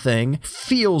and nothing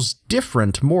feels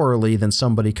different morally than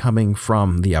somebody coming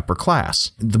from the upper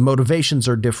class. The motivations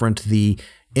are different. The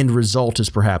end result is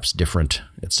perhaps different,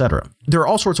 etc. There are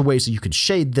all sorts of ways that you could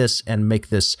shade this and make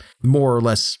this more or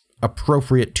less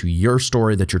appropriate to your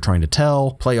story that you're trying to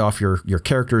tell, play off your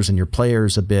characters and your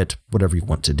players a bit, whatever you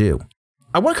want to do.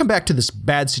 I want to come back to this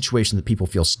bad situation that people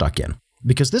feel stuck in,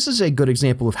 because this is a good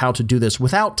example of how to do this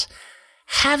without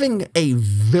having a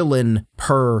villain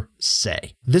per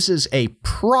se. This is a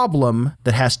problem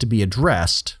that has to be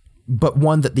addressed, but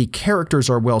one that the characters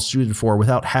are well suited for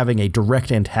without having a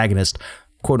direct antagonist,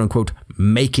 quote unquote,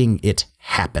 making it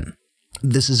happen.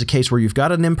 This is a case where you've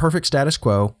got an imperfect status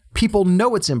quo. People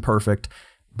know it's imperfect,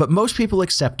 but most people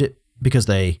accept it because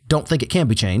they don't think it can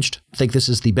be changed, think this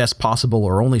is the best possible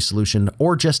or only solution,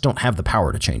 or just don't have the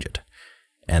power to change it.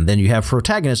 And then you have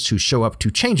protagonists who show up to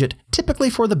change it,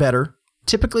 typically for the better,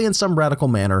 typically in some radical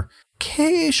manner.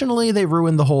 Occasionally they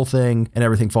ruin the whole thing and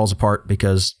everything falls apart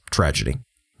because tragedy.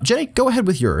 Jenny, go ahead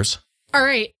with yours. All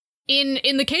right.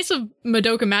 In the case of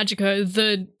Madoka Magica,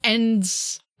 the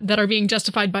ends that are being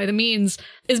justified by the means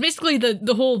is basically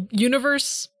the whole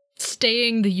universe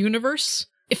staying the universe.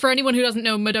 For anyone who doesn't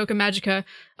know Madoka Magica,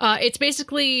 it's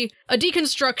basically a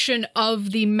deconstruction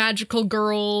of the magical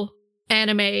girl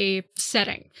anime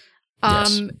setting.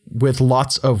 Yes, with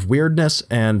lots of weirdness,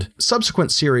 and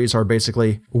subsequent series are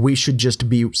basically, we should just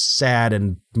be sad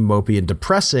and mopey and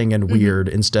depressing and weird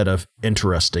instead of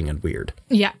interesting and weird.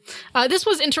 Yeah. This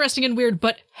was interesting and weird,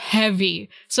 but heavy.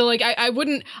 So like,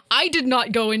 I did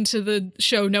not go into the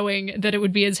show knowing that it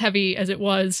would be as heavy as it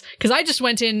was, because I just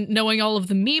went in knowing all of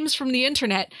the memes from the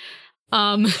internet.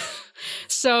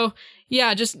 So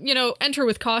yeah, just, enter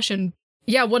with caution.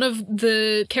 Yeah, one of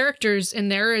the characters in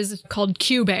there is called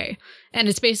Kyubey, and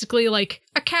it's basically like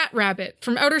a cat rabbit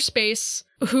from outer space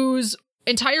whose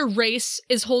entire race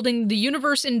is holding the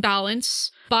universe in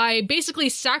balance by basically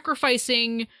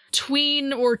sacrificing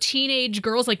tween or teenage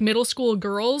girls, like middle school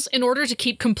girls, in order to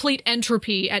keep complete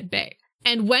entropy at bay.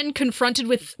 And when confronted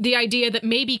with the idea that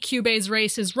maybe Kyubey's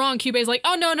race is wrong, Kyubey's like,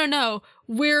 oh, no,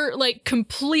 we're like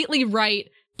completely right.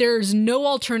 There's no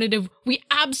alternative. We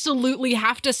absolutely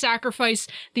have to sacrifice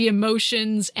the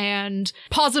emotions and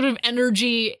positive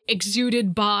energy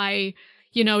exuded by,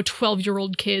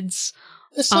 12-year-old kids.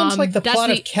 This sounds like the plot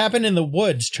of Cabin in the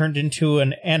Woods turned into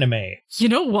an anime. You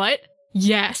know what?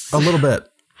 Yes. A little bit.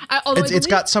 It's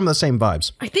got some of the same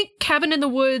vibes. I think Cabin in the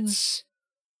Woods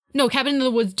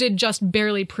did just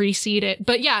barely precede it.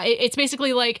 But yeah, it's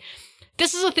basically like,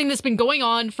 this is a thing that's been going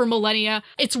on for millennia.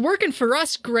 It's working for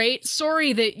us, great.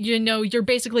 Sorry that, you're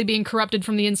basically being corrupted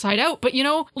from the inside out. But,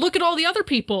 look at all the other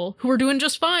people who are doing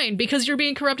just fine because you're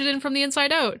being corrupted in from the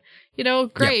inside out.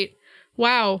 Great. Yeah.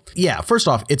 Wow. Yeah, first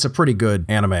off, it's a pretty good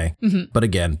anime. But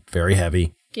again, very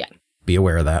heavy. Yeah. Be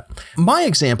aware of that. My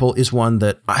example is one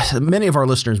that many of our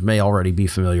listeners may already be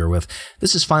familiar with.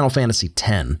 This is Final Fantasy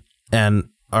X. And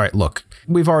all right, look,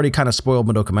 we've already kind of spoiled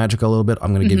Madoka Magica a little bit.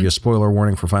 I'm going to give you a spoiler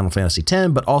warning for Final Fantasy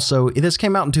X, but also this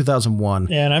came out in 2001.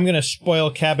 Yeah, and I'm going to spoil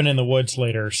Cabin in the Woods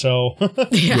later, so...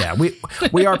 Yeah,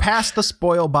 we are past the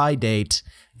spoil by date.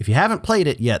 If you haven't played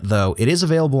it yet, though, it is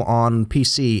available on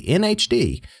PC in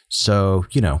HD, so,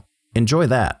 enjoy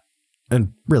that.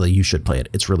 And really, you should play it.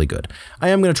 It's really good. I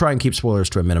am going to try and keep spoilers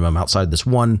to a minimum outside this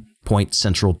one point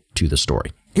central to the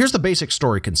story. Here's the basic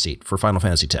story conceit for Final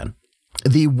Fantasy X.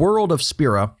 The world of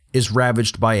Spira is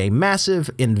ravaged by a massive,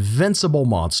 invincible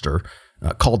monster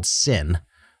called Sin,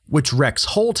 which wrecks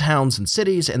whole towns and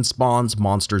cities and spawns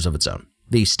monsters of its own.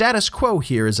 The status quo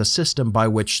here is a system by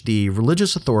which the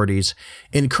religious authorities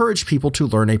encourage people to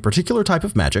learn a particular type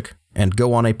of magic and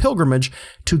go on a pilgrimage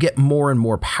to get more and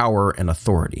more power and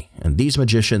authority. And these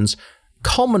magicians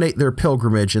culminate their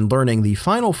pilgrimage in learning the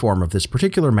final form of this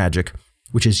particular magic,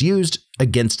 which is used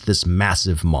against this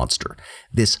massive monster.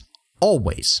 This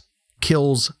always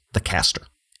kills the caster,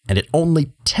 and it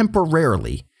only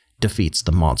temporarily defeats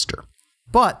the monster.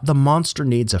 But the monster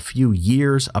needs a few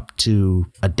years, up to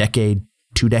a decade,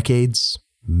 2 decades,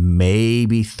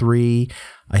 maybe 3.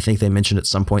 I think they mentioned at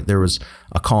some point there was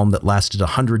a calm that lasted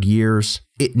 100 years.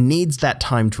 It needs that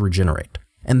time to regenerate.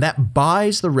 And that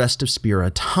buys the rest of Spira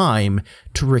time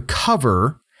to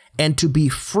recover and to be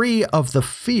free of the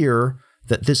fear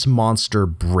that this monster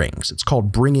brings. It's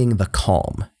called bringing the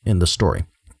calm in the story.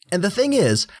 And the thing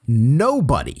is,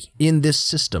 nobody in this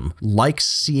system likes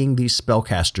seeing these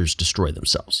spellcasters destroy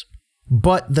themselves.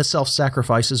 But the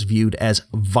self-sacrifice is viewed as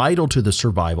vital to the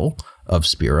survival of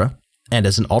Spira, and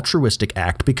as an altruistic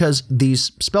act, because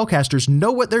these spellcasters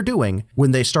know what they're doing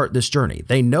when they start this journey.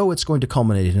 They know it's going to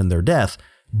culminate in their death,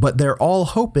 but they're all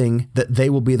hoping that they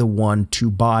will be the one to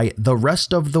buy the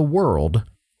rest of the world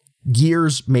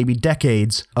years, maybe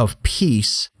decades of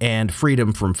peace and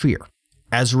freedom from fear.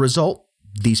 As a result,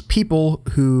 these people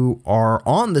who are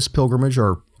on this pilgrimage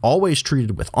are always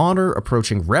treated with honor,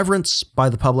 approaching reverence by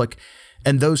the public,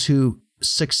 and those who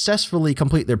successfully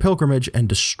complete their pilgrimage and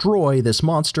destroy this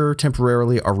monster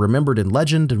temporarily are remembered in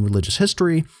legend and religious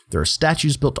history. There are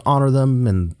statues built to honor them,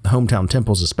 in hometown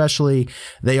temples especially.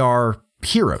 They are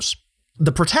heroes.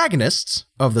 The protagonists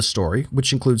of the story,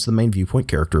 which includes the main viewpoint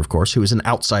character, of course, who is an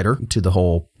outsider to the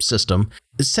whole system,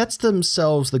 sets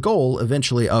themselves the goal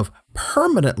eventually of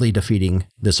permanently defeating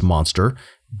this monster,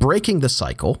 breaking the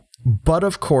cycle. But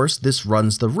of course, this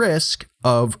runs the risk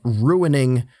of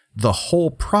ruining the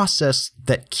whole process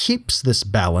that keeps this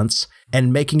balance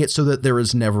and making it so that there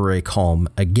is never a calm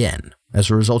again. As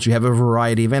a result, you have a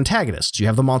variety of antagonists. You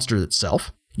have the monster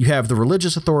itself. You have the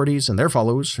religious authorities and their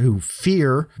followers who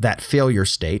fear that failure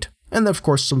state. And of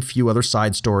course, some few other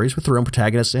side stories with their own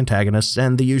protagonists, antagonists,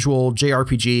 and the usual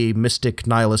JRPG, mystic,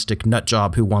 nihilistic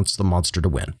nutjob who wants the monster to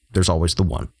win. There's always the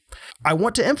one. I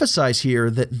want to emphasize here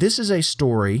that this is a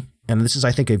story, and this is,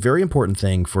 I think, a very important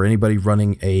thing for anybody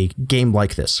running a game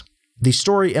like this. The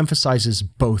story emphasizes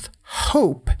both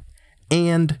hope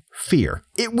and fear.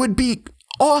 It would be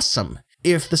awesome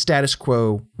if the status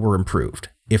quo were improved,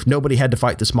 if nobody had to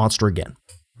fight this monster again.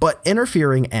 But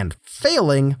interfering and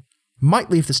failing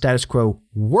might leave the status quo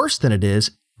worse than it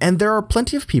is, and there are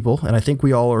plenty of people, and I think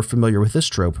we all are familiar with this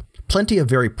trope, plenty of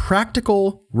very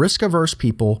practical, risk-averse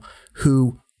people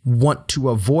who want to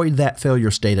avoid that failure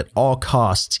state at all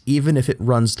costs, even if it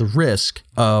runs the risk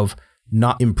of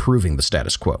not improving the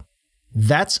status quo.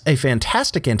 That's a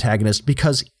fantastic antagonist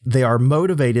because they are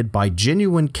motivated by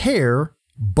genuine care,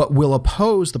 but will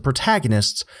oppose the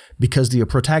protagonists because the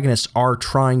protagonists are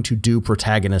trying to do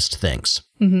protagonist things.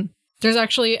 Mm-hmm. There's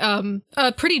actually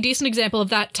a pretty decent example of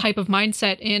that type of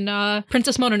mindset in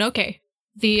Princess Mononoke.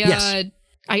 Yes.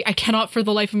 I cannot for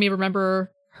the life of me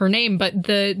remember her name, but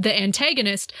the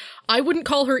antagonist, I wouldn't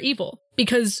call her evil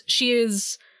because she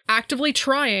is actively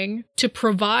trying to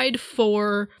provide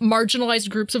for marginalized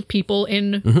groups of people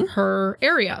in her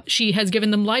area. She has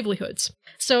given them livelihoods.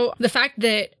 So the fact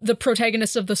that the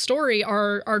protagonists of the story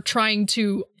are trying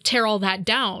to tear all that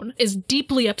down is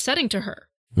deeply upsetting to her.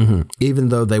 Mm-hmm. Even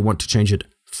though they want to change it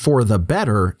for the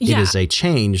better, It is a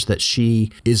change that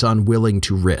she is unwilling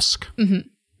to risk. Mm-hmm.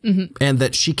 Mm-hmm. And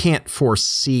that she can't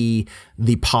foresee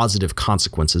the positive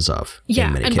consequences of. Yeah,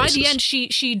 in many and cases. by the end,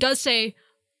 she does say,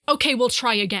 okay, we'll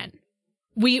try again.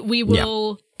 We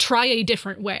will try a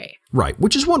different way. Right,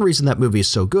 which is one reason that movie is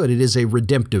so good. It is a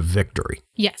redemptive victory.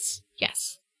 Yes.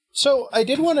 So I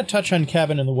did want to touch on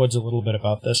Cabin in the Woods a little bit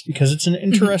about this because it's an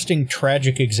interesting,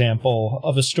 tragic example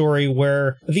of a story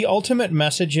where the ultimate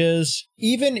message is,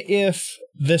 even if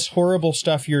this horrible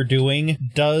stuff you're doing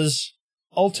does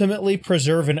ultimately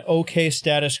preserve an okay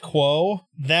status quo,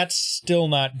 that's still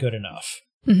not good enough.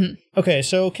 Mm-hmm. Okay,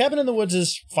 so Cabin in the Woods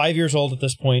is 5 years old at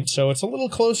this point, so it's a little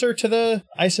closer to the,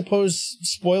 I suppose,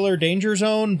 spoiler danger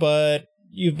zone, but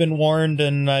you've been warned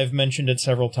and I've mentioned it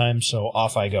several times, so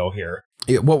off I go here.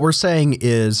 What we're saying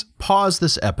is pause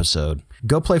this episode,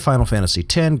 go play Final Fantasy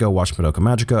X, go watch Madoka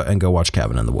Magica, and go watch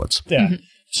Cabin in the Woods. Yeah. Mm-hmm.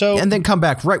 So, and then come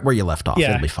back right where you left off.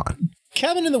 It'll be fine.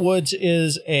 Cabin in the Woods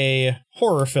is a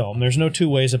horror film. There's no two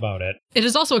ways about it. It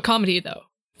is also a comedy, though.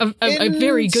 A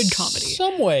very good comedy. In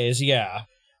some ways, yeah.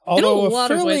 Although in a lot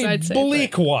fairly of ways, I'd say,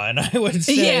 bleak one, I would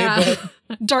say. Yeah,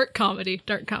 but, dark comedy.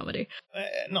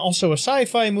 And also a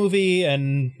sci-fi movie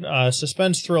and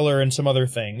suspense thriller and some other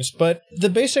things. But the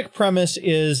basic premise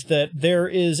is that there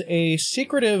is a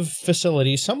secretive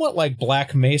facility, somewhat like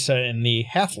Black Mesa in the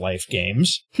Half-Life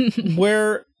games,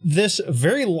 where this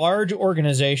very large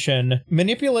organization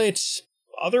manipulates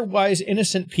otherwise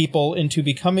innocent people into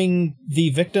becoming the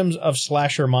victims of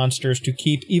slasher monsters to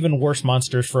keep even worse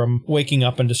monsters from waking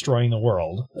up and destroying the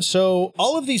world. So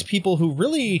all of these people who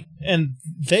really, and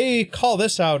they call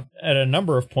this out at a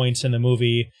number of points in the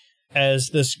movie, as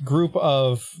this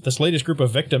latest group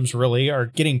of victims really are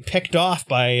getting picked off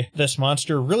by this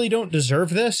monster, really don't deserve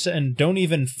this and don't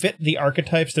even fit the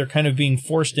archetypes they're kind of being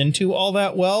forced into all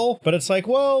that well. But it's like,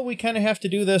 well, we kind of have to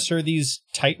do this or these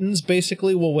titans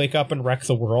basically will wake up and wreck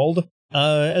the world.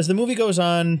 As the movie goes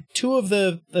on, two of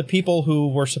the people who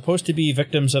were supposed to be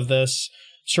victims of this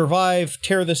survive,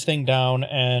 tear this thing down,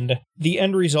 and the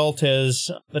end result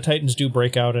is the Titans do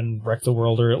break out and wreck the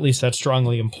world, or at least that's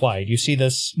strongly implied. You see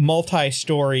this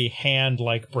multi-story hand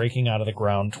breaking out of the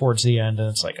ground towards the end, and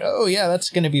it's like, oh yeah, that's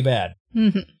going to be bad.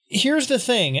 Mm-hmm. here's the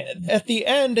thing. At the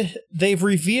end, they've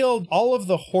revealed all of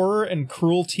the horror and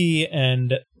cruelty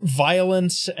and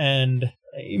violence and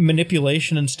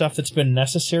manipulation and stuff that's been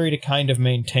necessary to kind of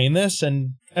maintain this.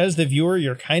 And as the viewer,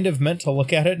 you're kind of meant to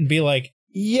look at it and be like,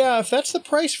 yeah, if that's the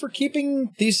price for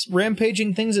keeping these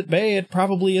rampaging things at bay, it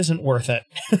probably isn't worth it.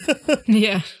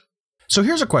 Yeah. So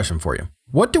here's a question for you.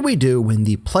 What do we do when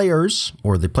the players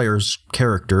or the players'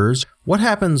 characters, what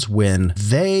happens when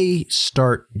they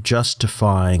start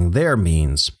justifying their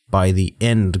means by the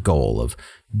end goal of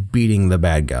beating the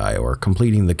bad guy or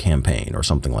completing the campaign or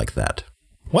something like that?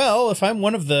 Well, if I'm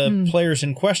one of the players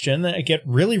in question, I get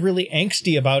really, really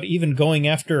angsty about even going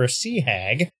after a sea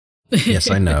hag. Yes,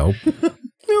 I know.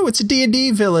 No, it's a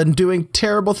D&D villain doing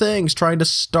terrible things, trying to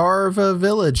starve a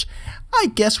village. I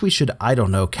guess we should, I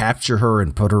don't know, capture her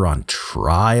and put her on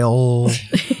trial.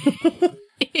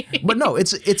 But no,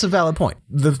 it's a valid point.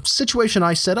 The situation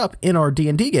I set up in our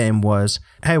D&D game was,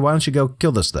 hey, why don't you go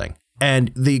kill this thing?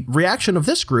 And the reaction of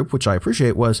this group, which I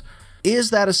appreciate, was,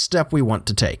 is that a step we want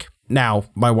to take? Now,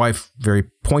 my wife very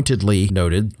pointedly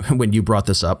noted when you brought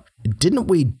this up, didn't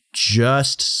we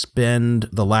just spend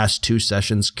the last 2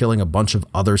 sessions killing a bunch of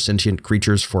other sentient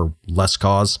creatures for less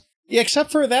cause? Yeah, except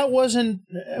for that wasn't...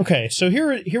 Okay, so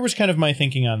here was kind of my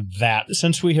thinking on that,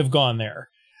 since we have gone there.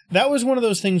 That was one of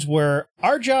those things where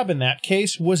our job in that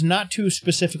case was not to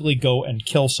specifically go and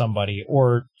kill somebody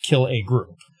or kill a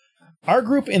group. Our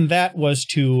group in that was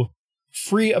to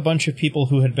free a bunch of people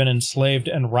who had been enslaved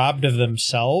and robbed of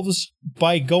themselves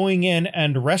by going in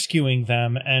and rescuing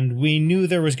them, and we knew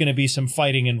there was going to be some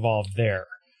fighting involved there.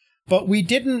 But we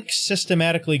didn't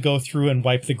systematically go through and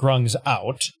wipe the grungs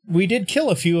out. We did kill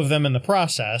a few of them in the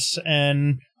process,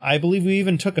 and I believe we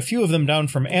even took a few of them down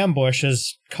from ambush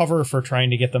as cover for trying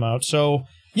to get them out. So,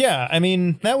 yeah, I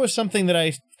mean, that was something that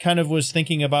I kind of was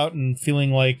thinking about and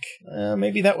feeling like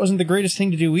maybe that wasn't the greatest thing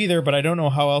to do either, but I don't know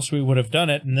how else we would have done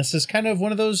it. And this is kind of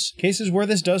one of those cases where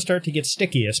this does start to get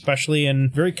sticky, especially in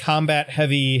very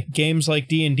combat-heavy games like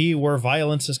D&D where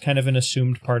violence is kind of an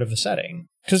assumed part of the setting.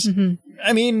 Because,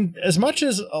 I mean, as much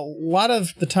as a lot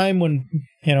of the time when,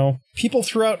 people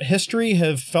throughout history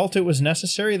have felt it was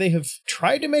necessary, they have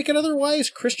tried to make it otherwise.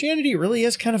 Christianity really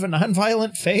is kind of a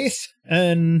nonviolent faith,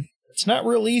 and it's not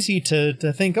real easy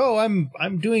to think, oh,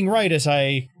 I'm doing right as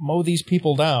I mow these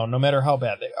people down, no matter how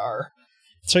bad they are.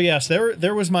 So yes,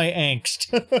 there was my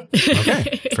angst.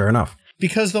 Okay, fair enough.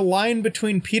 Because the line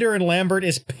between Peter and Lambert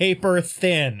is paper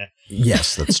thin.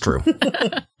 Yes, that's true.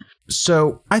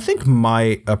 So I think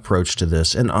my approach to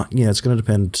this, and it's going to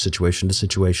depend situation to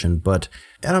situation, but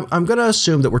I'm going to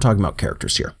assume that we're talking about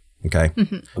characters here. Okay.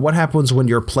 Mm-hmm. What happens when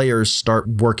your players start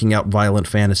working out violent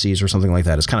fantasies or something like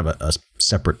that is kind of a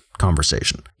separate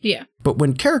conversation. Yeah. But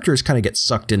when characters kind of get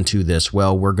sucked into this,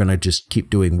 well, we're going to just keep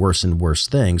doing worse and worse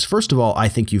things. First of all, I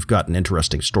think you've got an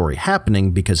interesting story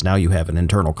happening because now you have an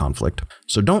internal conflict.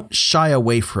 So don't shy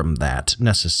away from that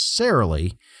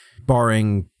necessarily,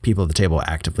 barring people at the table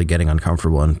actively getting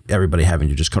uncomfortable and everybody having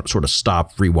to just sort of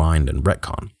stop, rewind, and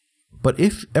retcon. But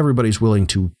if everybody's willing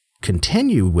to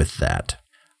continue with that,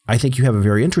 I think you have a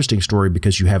very interesting story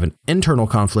because you have an internal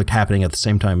conflict happening at the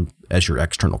same time as your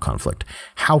external conflict.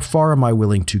 How far am I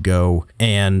willing to go,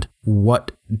 and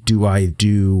what do I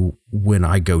do when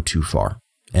I go too far?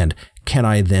 And can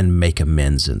I then make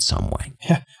amends in some way?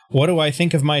 What do I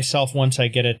think of myself once I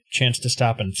get a chance to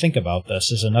stop and think about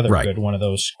this is another good one of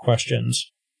those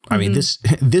questions. I mean,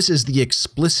 this is the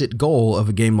explicit goal of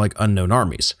a game like Unknown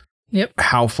Armies. Yep.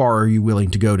 How far are you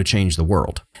willing to go to change the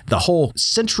world? The whole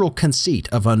central conceit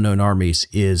of Unknown Armies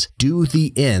is, do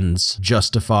the ends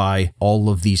justify all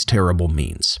of these terrible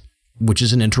means? Which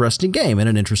is an interesting game and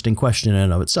an interesting question in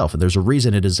and of itself. And there's a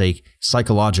reason it is a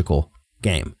psychological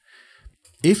game.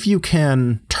 If you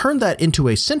can turn that into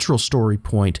a central story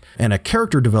point and a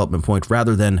character development point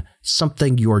rather than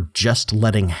something you're just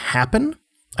letting happen,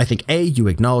 I think A, you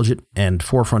acknowledge it and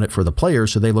forefront it for the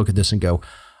players so they look at this and go,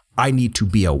 I need to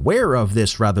be aware of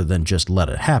this rather than just let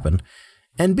it happen.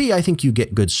 And B, I think you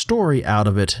get good story out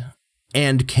of it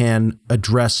and can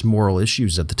address moral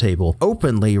issues at the table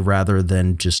openly rather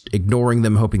than just ignoring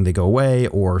them, hoping they go away,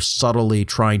 or subtly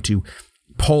trying to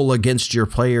poll against your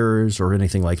players or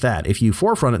anything like that. If you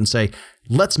forefront it and say,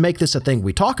 let's make this a thing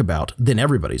we talk about, then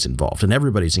everybody's involved and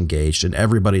everybody's engaged and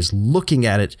everybody's looking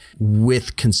at it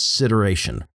with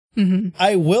consideration. Mm-hmm.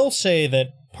 I will say that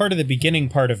part of the beginning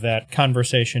part of that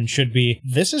conversation should be,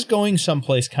 this is going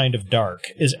someplace kind of dark.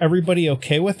 Is everybody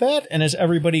okay with that? And is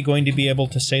everybody going to be able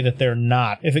to say that they're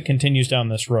not if it continues down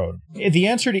this road? If the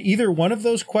answer to either one of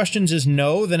those questions is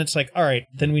no, then it's like, all right,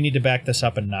 then we need to back this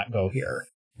up and not go here.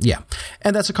 Yeah.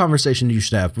 And that's a conversation you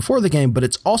should have before the game, but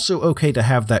it's also okay to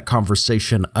have that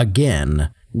conversation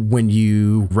again when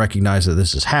you recognize that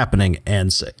this is happening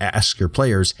and ask your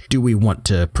players, do we want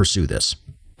to pursue this?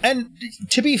 And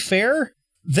to be fair,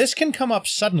 this can come up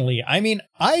suddenly. I mean,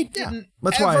 I didn't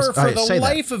ever, for the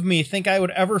life of me, think I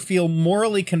would ever feel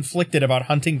morally conflicted about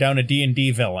hunting down a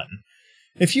D&D villain.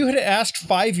 If you had asked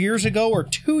 5 years ago or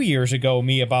 2 years ago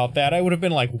me about that, I would have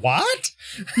been like, what?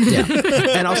 Yeah.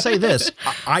 And I'll say this,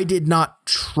 I did not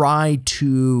try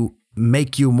to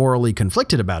make you morally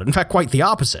conflicted about it. In fact, quite the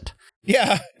opposite.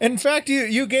 Yeah. In fact,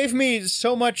 you gave me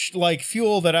so much like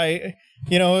fuel that it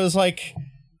was like,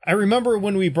 I remember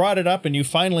when we brought it up and you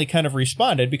finally kind of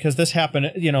responded, because this happened,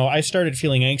 I started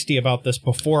feeling angsty about this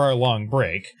before our long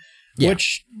break. Yeah.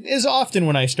 Which is often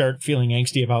when I start feeling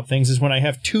angsty about things, is when I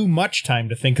have too much time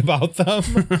to think about them.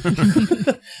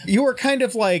 You were kind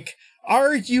of like,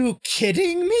 are you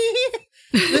kidding me?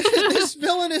 This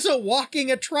villain is a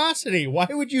walking atrocity. Why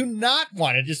would you not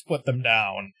want to just put them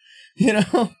down?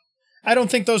 I don't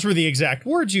think those were the exact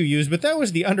words you used, but that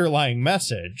was the underlying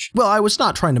message. Well, I was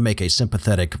not trying to make a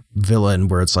sympathetic villain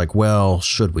where it's like, well,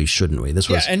 should we, shouldn't we?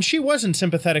 Yeah, and she wasn't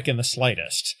sympathetic in the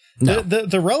slightest. No.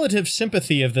 The relative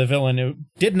sympathy of the villain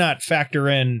did not factor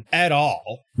in at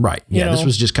all. Right. Yeah, this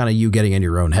was just kind of you getting in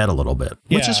your own head a little bit,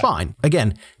 which is fine.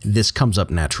 Again, this comes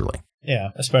up naturally. Yeah,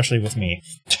 especially with me.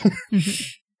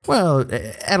 Well,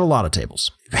 at a lot of tables.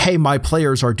 Hey, my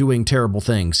players are doing terrible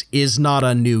things is not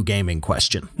a new gaming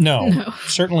question. No,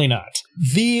 certainly not.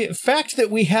 The fact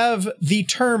that we have the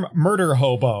term murder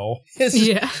hobo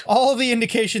is all the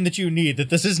indication that you need that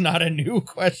this is not a new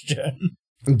question.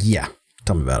 Yeah,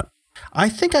 tell me about it. I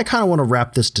think I kind of want to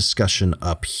wrap this discussion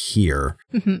up here.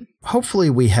 Mm-hmm. Hopefully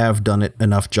we have done it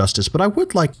enough justice, but I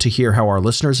would like to hear how our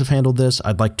listeners have handled this.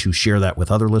 I'd like to share that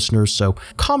with other listeners. So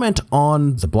comment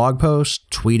on the blog post,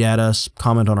 tweet at us,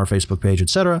 comment on our Facebook page,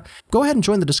 etc. Go ahead and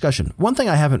join the discussion. One thing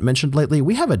I haven't mentioned lately,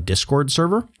 we have a Discord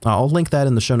server. I'll link that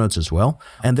in the show notes as well.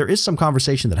 And there is some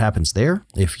conversation that happens there.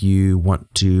 If you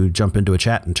want to jump into a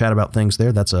chat and chat about things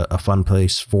there, that's a fun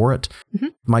place for it. Mm-hmm.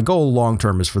 My goal long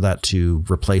term is for that to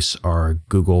replace our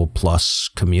Google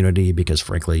Plus community, because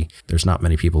frankly, there's not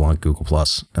many people on Google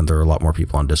Plus, and there are a lot more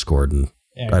people on Discord, and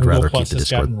I'd rather keep the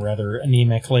Discord. Has gotten rather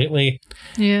anemic lately.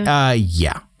 Yeah.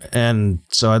 Yeah. And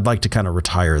so I'd like to kind of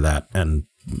retire that and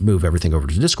move everything over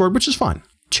to Discord, which is fine.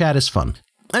 Chat is fun.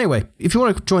 Anyway, if you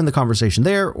want to join the conversation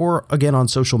there, or again on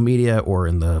social media or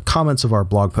in the comments of our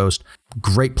blog post,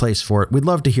 great place for it. We'd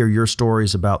love to hear your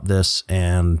stories about this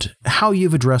and how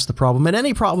you've addressed the problem and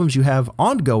any problems you have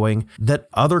ongoing that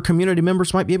other community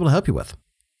members might be able to help you with.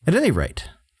 At any rate,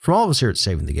 from all of us here at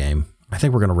Saving the Game, I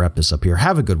think we're going to wrap this up here.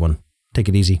 Have a good one. Take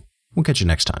it easy. We'll catch you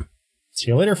next time. See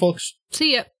you later, folks.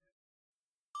 See ya.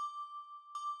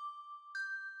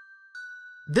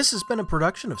 This has been a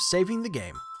production of Saving the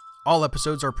Game. All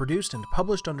episodes are produced and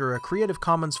published under a Creative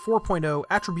Commons 4.0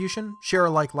 Attribution,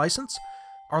 Share-alike license.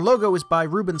 Our logo is by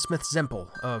Ruben Smith Zempel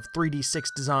of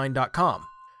 3d6design.com.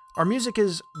 Our music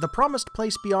is The Promised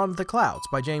Place Beyond the Clouds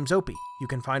by James Opie. You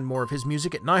can find more of his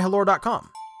music at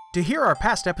nihilore.com. To hear our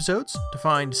past episodes, to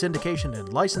find syndication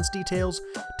and license details,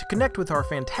 to connect with our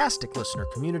fantastic listener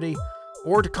community,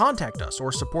 or to contact us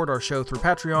or support our show through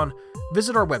Patreon,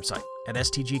 visit our website at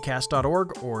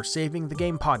stgcast.org or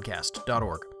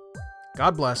savingthegamepodcast.org.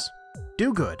 God bless,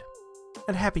 do good,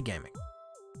 and happy gaming.